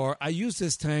therefore, I use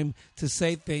this time to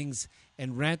say things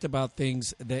and rant about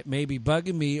things that may be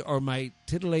bugging me or might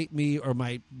titillate me or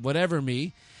might whatever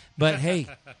me. But hey,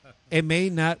 it may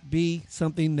not be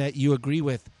something that you agree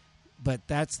with. But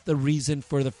that's the reason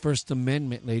for the First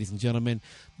Amendment, ladies and gentlemen.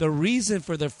 The reason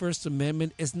for the First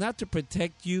Amendment is not to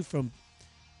protect you from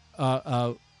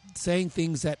saying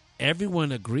things that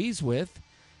everyone agrees with,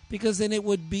 because then it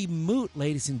would be moot,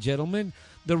 ladies and gentlemen.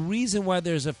 The reason why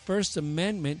there's a First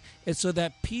Amendment is so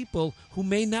that people who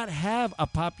may not have a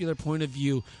popular point of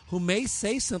view, who may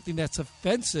say something that's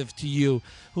offensive to you,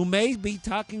 who may be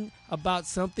talking about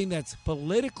something that's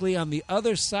politically on the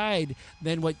other side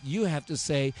than what you have to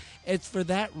say, it's for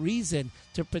that reason,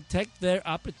 to protect their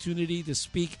opportunity to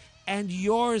speak and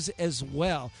yours as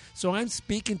well. So I'm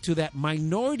speaking to that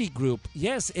minority group.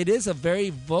 Yes, it is a very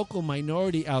vocal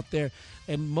minority out there,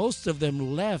 and most of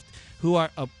them left who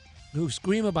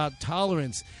scream about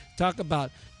tolerance, talk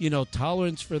about,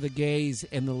 tolerance for the gays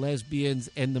and the lesbians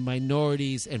and the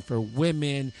minorities and for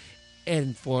women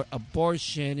and for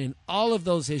abortion and all of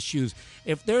those issues.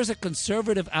 If there's a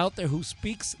conservative out there who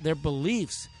speaks their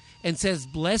beliefs and says,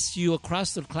 bless you,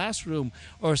 across the classroom,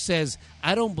 or says,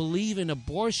 I don't believe in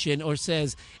abortion, or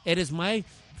says, it is my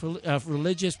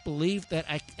religious belief that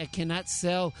I cannot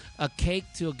sell a cake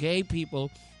to gay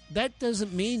people, that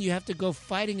doesn't mean you have to go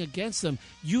fighting against them.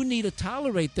 You need to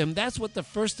tolerate them. That's what the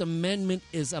First Amendment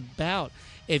is about.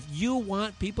 If you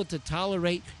want people to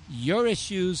tolerate your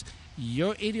issues,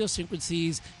 your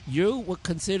idiosyncrasies, your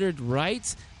considered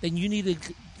rights, then you need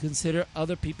to consider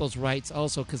other people's rights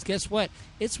also. Because guess what?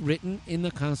 It's written in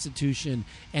the Constitution,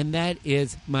 and that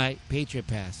is my Patriot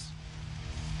Pass.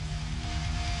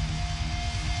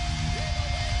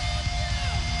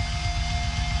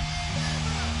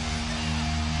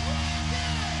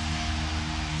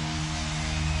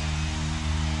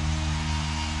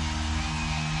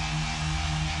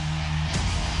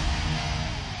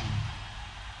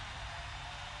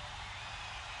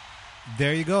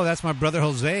 There you go. That's my brother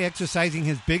Jose exercising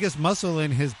his biggest muscle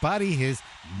in his body, his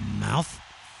mouth,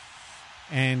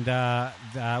 and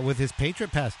with his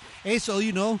Patriot Pass. Hey, so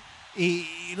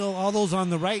all those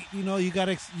on the right, you got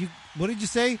to. What did you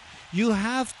say? You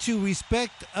have to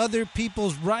respect other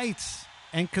people's rights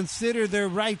and consider their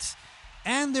rights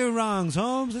and their wrongs.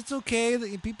 Holmes, it's okay.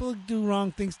 People do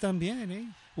wrong things también, eh?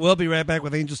 We'll be right back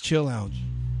with Angel's Chill Lounge.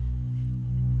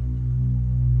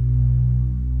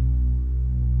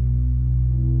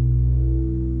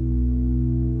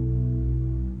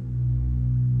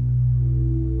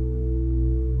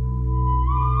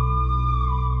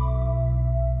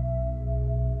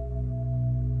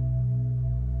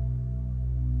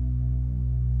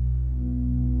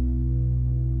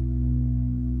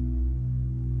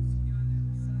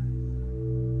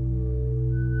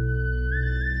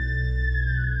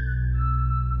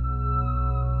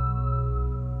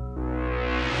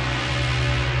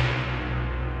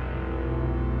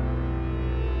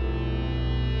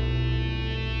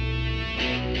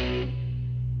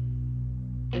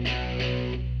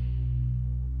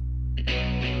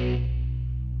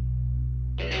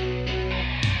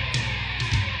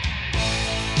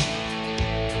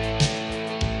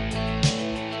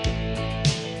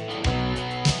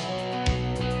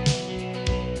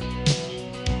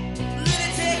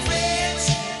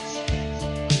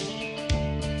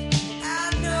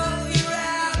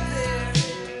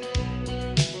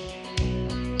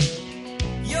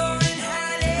 You're in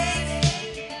high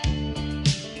lake,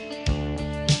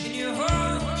 and you're home.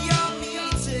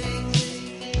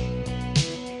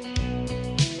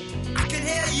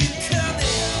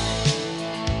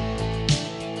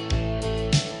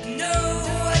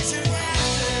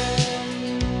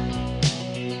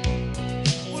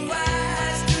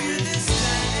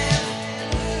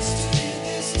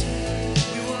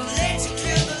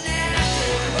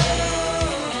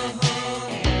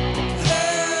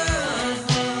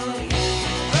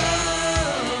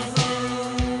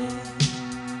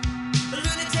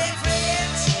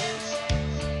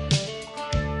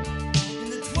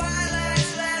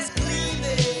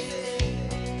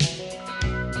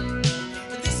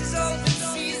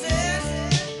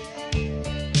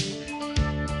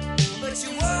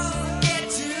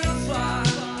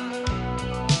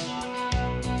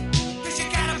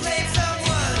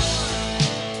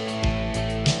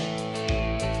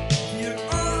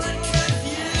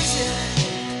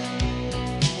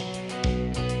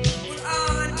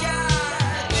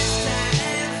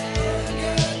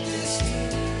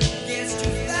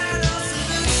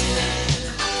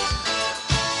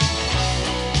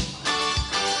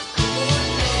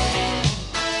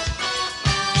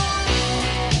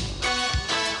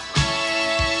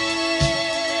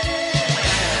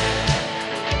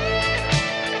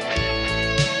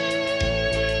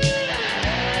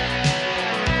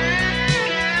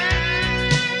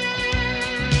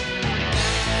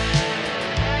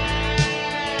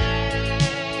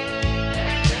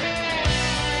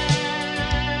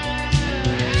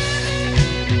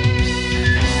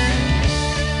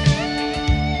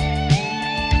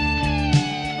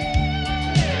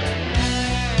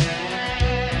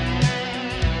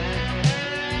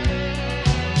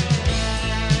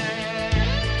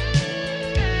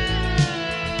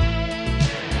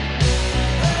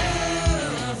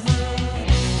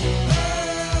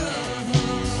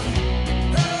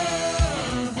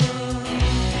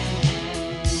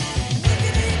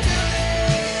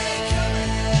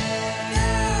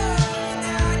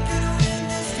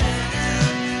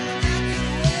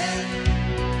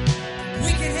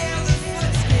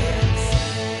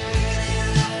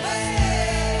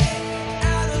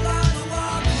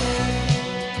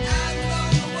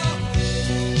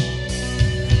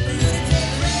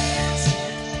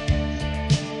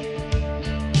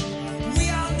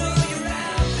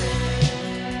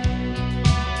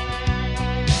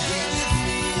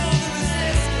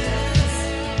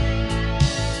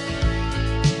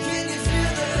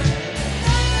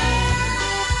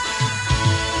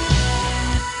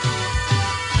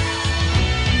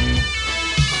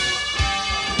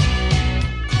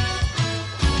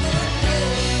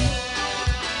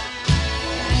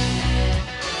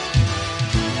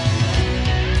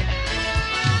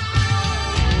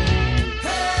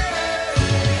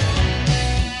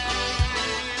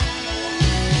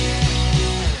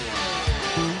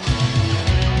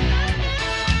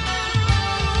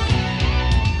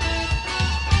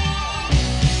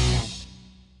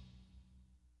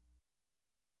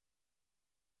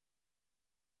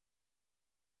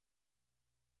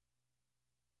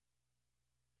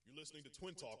 Listening to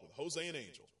Twin Talk with Jose and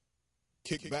Angel.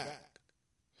 Kick back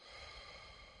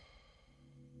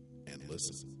and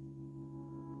listen.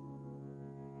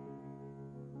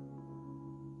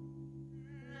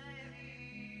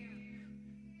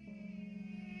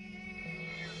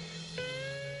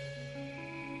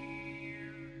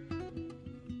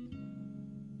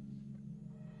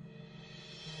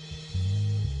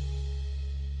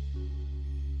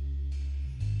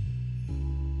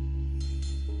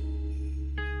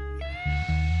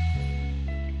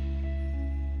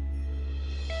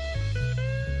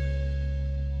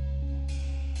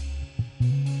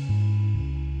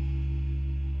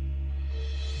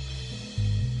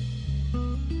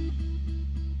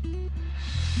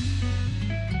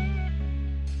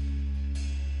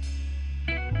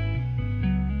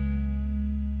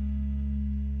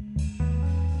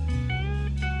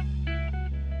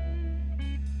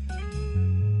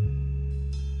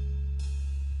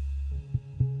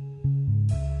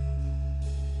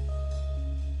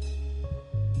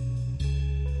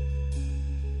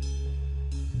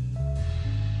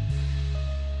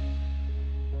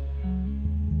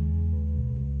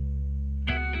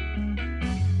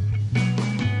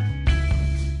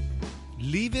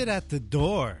 Leave it at the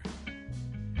door.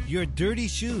 Your dirty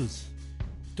shoes.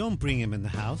 Don't bring him in the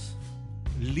house.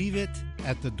 Leave it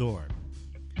at the door.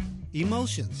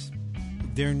 Emotions.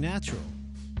 They're natural.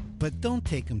 But don't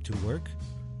take them to work.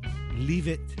 Leave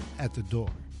it at the door.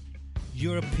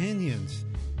 Your opinions.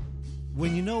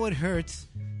 When you know it hurts,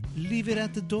 leave it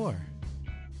at the door.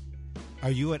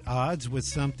 Are you at odds with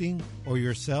something or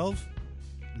yourself?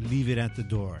 Leave it at the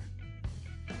door.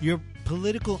 Your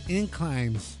political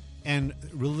inclines and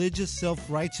religious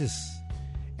self-righteous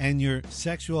and your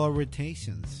sexual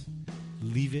irritations,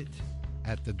 leave it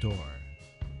at the door.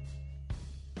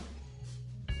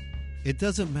 It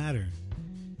doesn't matter.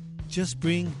 Just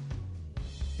bring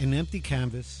an empty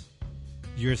canvas,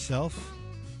 yourself,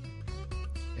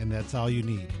 and that's all you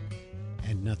need,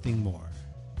 and nothing more.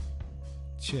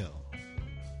 Chill.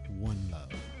 One love.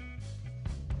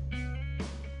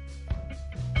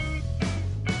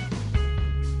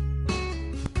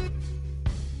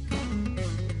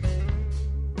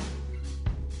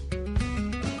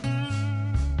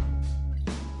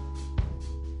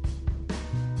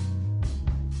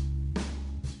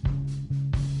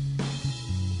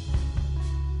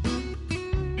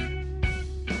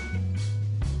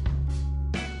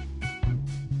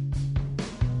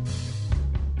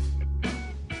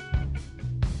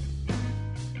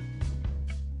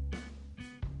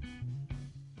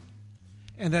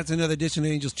 And that's another edition of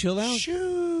Angels Chill Out.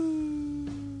 And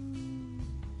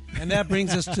that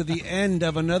brings us to the end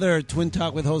of another Twin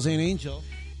Talk with Jose and Angel.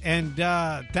 And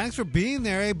thanks for being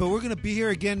there, eh? But we're going to be here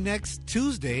again next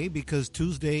Tuesday because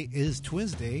Tuesday is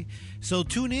Twins Day. So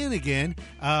tune in again.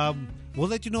 We'll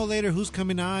let you know later who's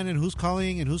coming on and who's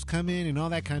calling and who's coming and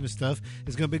all that kind of stuff.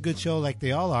 It's going to be a good show like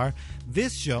they all are.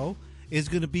 This show is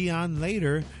going to be on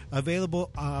later,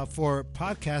 available for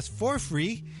podcast for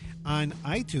free on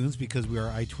iTunes because we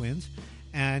are iTwins,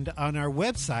 and on our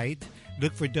website,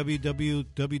 look for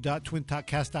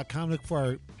www.twintalkcast.com. Look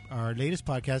for our latest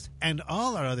podcast and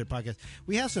all our other podcasts.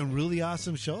 We have some really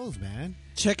awesome shows, man.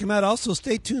 Check them out. Also,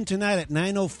 stay tuned tonight at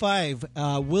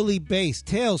 9:05. Willie Bass,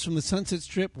 Tales from the Sunset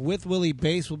Strip with Willie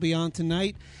Bass will be on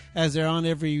tonight, as they're on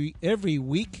every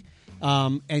week.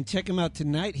 And check him out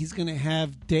tonight. He's going to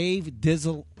have Dave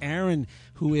Dizzle Aaron,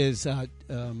 who is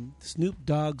Snoop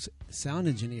Dogg's sound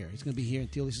engineer. He's going to be here in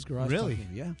Tealis's Garage. Really?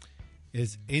 Yeah.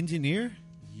 Is engineer?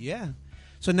 Yeah.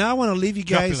 So now I want to leave you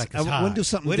Drop it guys. like I it's want to hot. do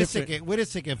something different. Wait a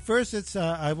second. First, it's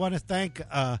I want to thank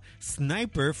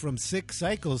Sniper from Six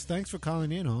Cycles. Thanks for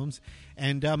calling in, Holmes.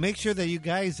 And make sure that you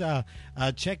guys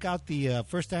check out the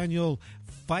first annual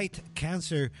Fight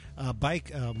Cancer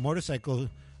bike motorcycle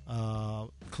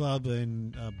club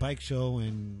and bike show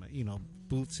and,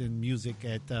 booths and music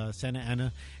at Santa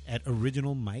Ana at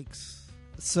Original Mics.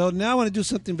 So now I want to do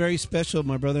something very special.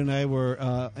 My brother and I were,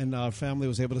 and our family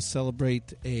was able to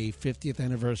celebrate a 50th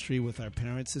anniversary with our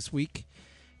parents this week.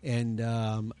 And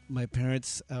my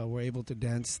parents were able to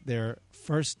dance their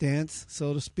first dance,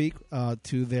 so to speak,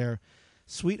 to their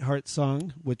Sweetheart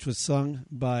song, which was sung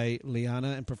by Liana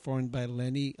and performed by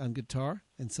Lenny on guitar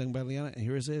and sung by Liana. And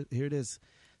here it is,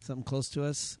 something close to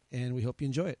us, and we hope you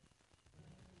enjoy it.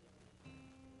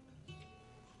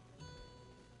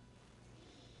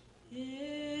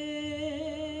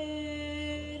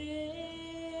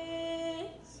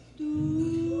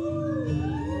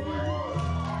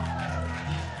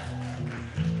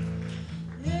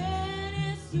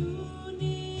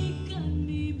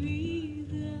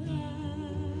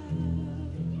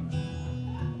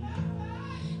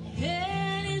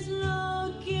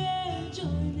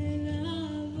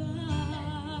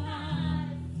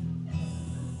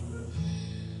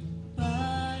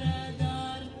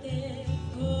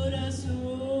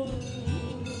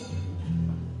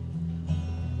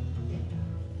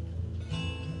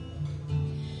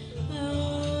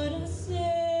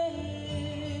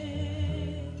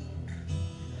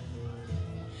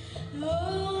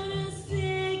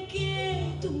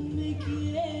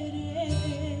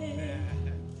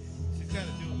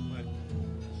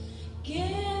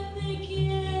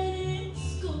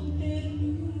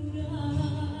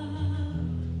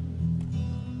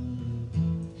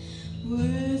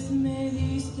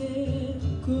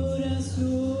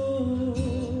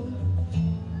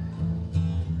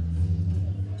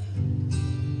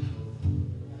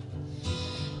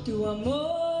 Tu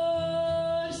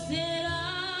amor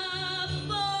será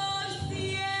por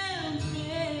siempre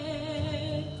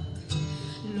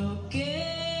lo que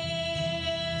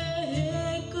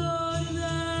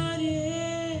recordaré.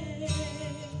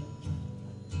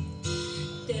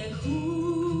 Te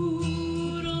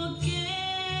juro que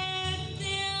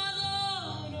te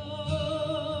adoro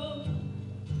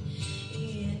y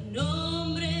en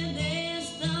nombre de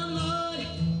este amor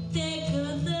te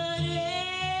cantaré.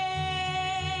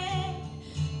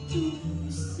 Tú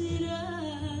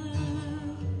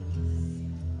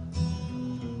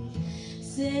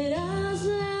serás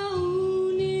la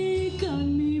única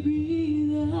en mi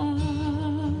vida,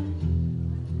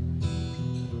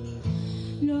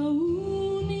 lo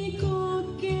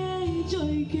único que yo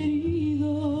he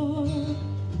querido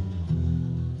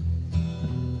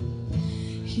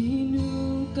y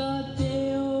nunca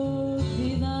te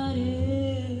olvidaré.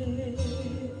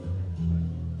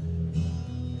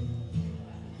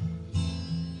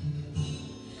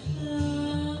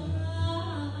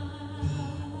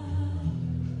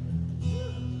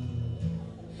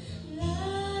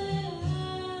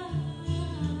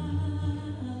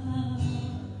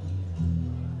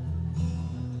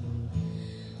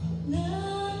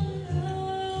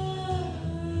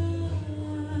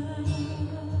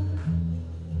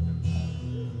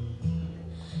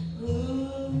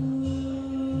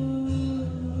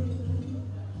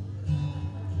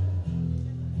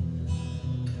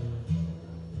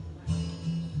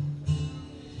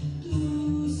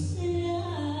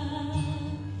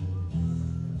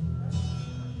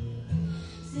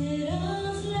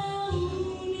 Serás la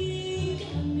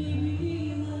única en mi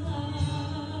vida,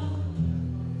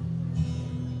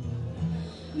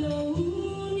 lo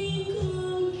único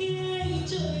que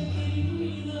yo he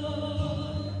querido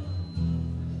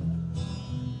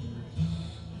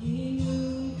y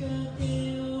nunca te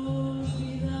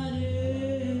olvidaré.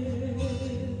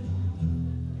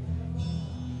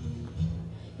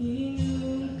 Y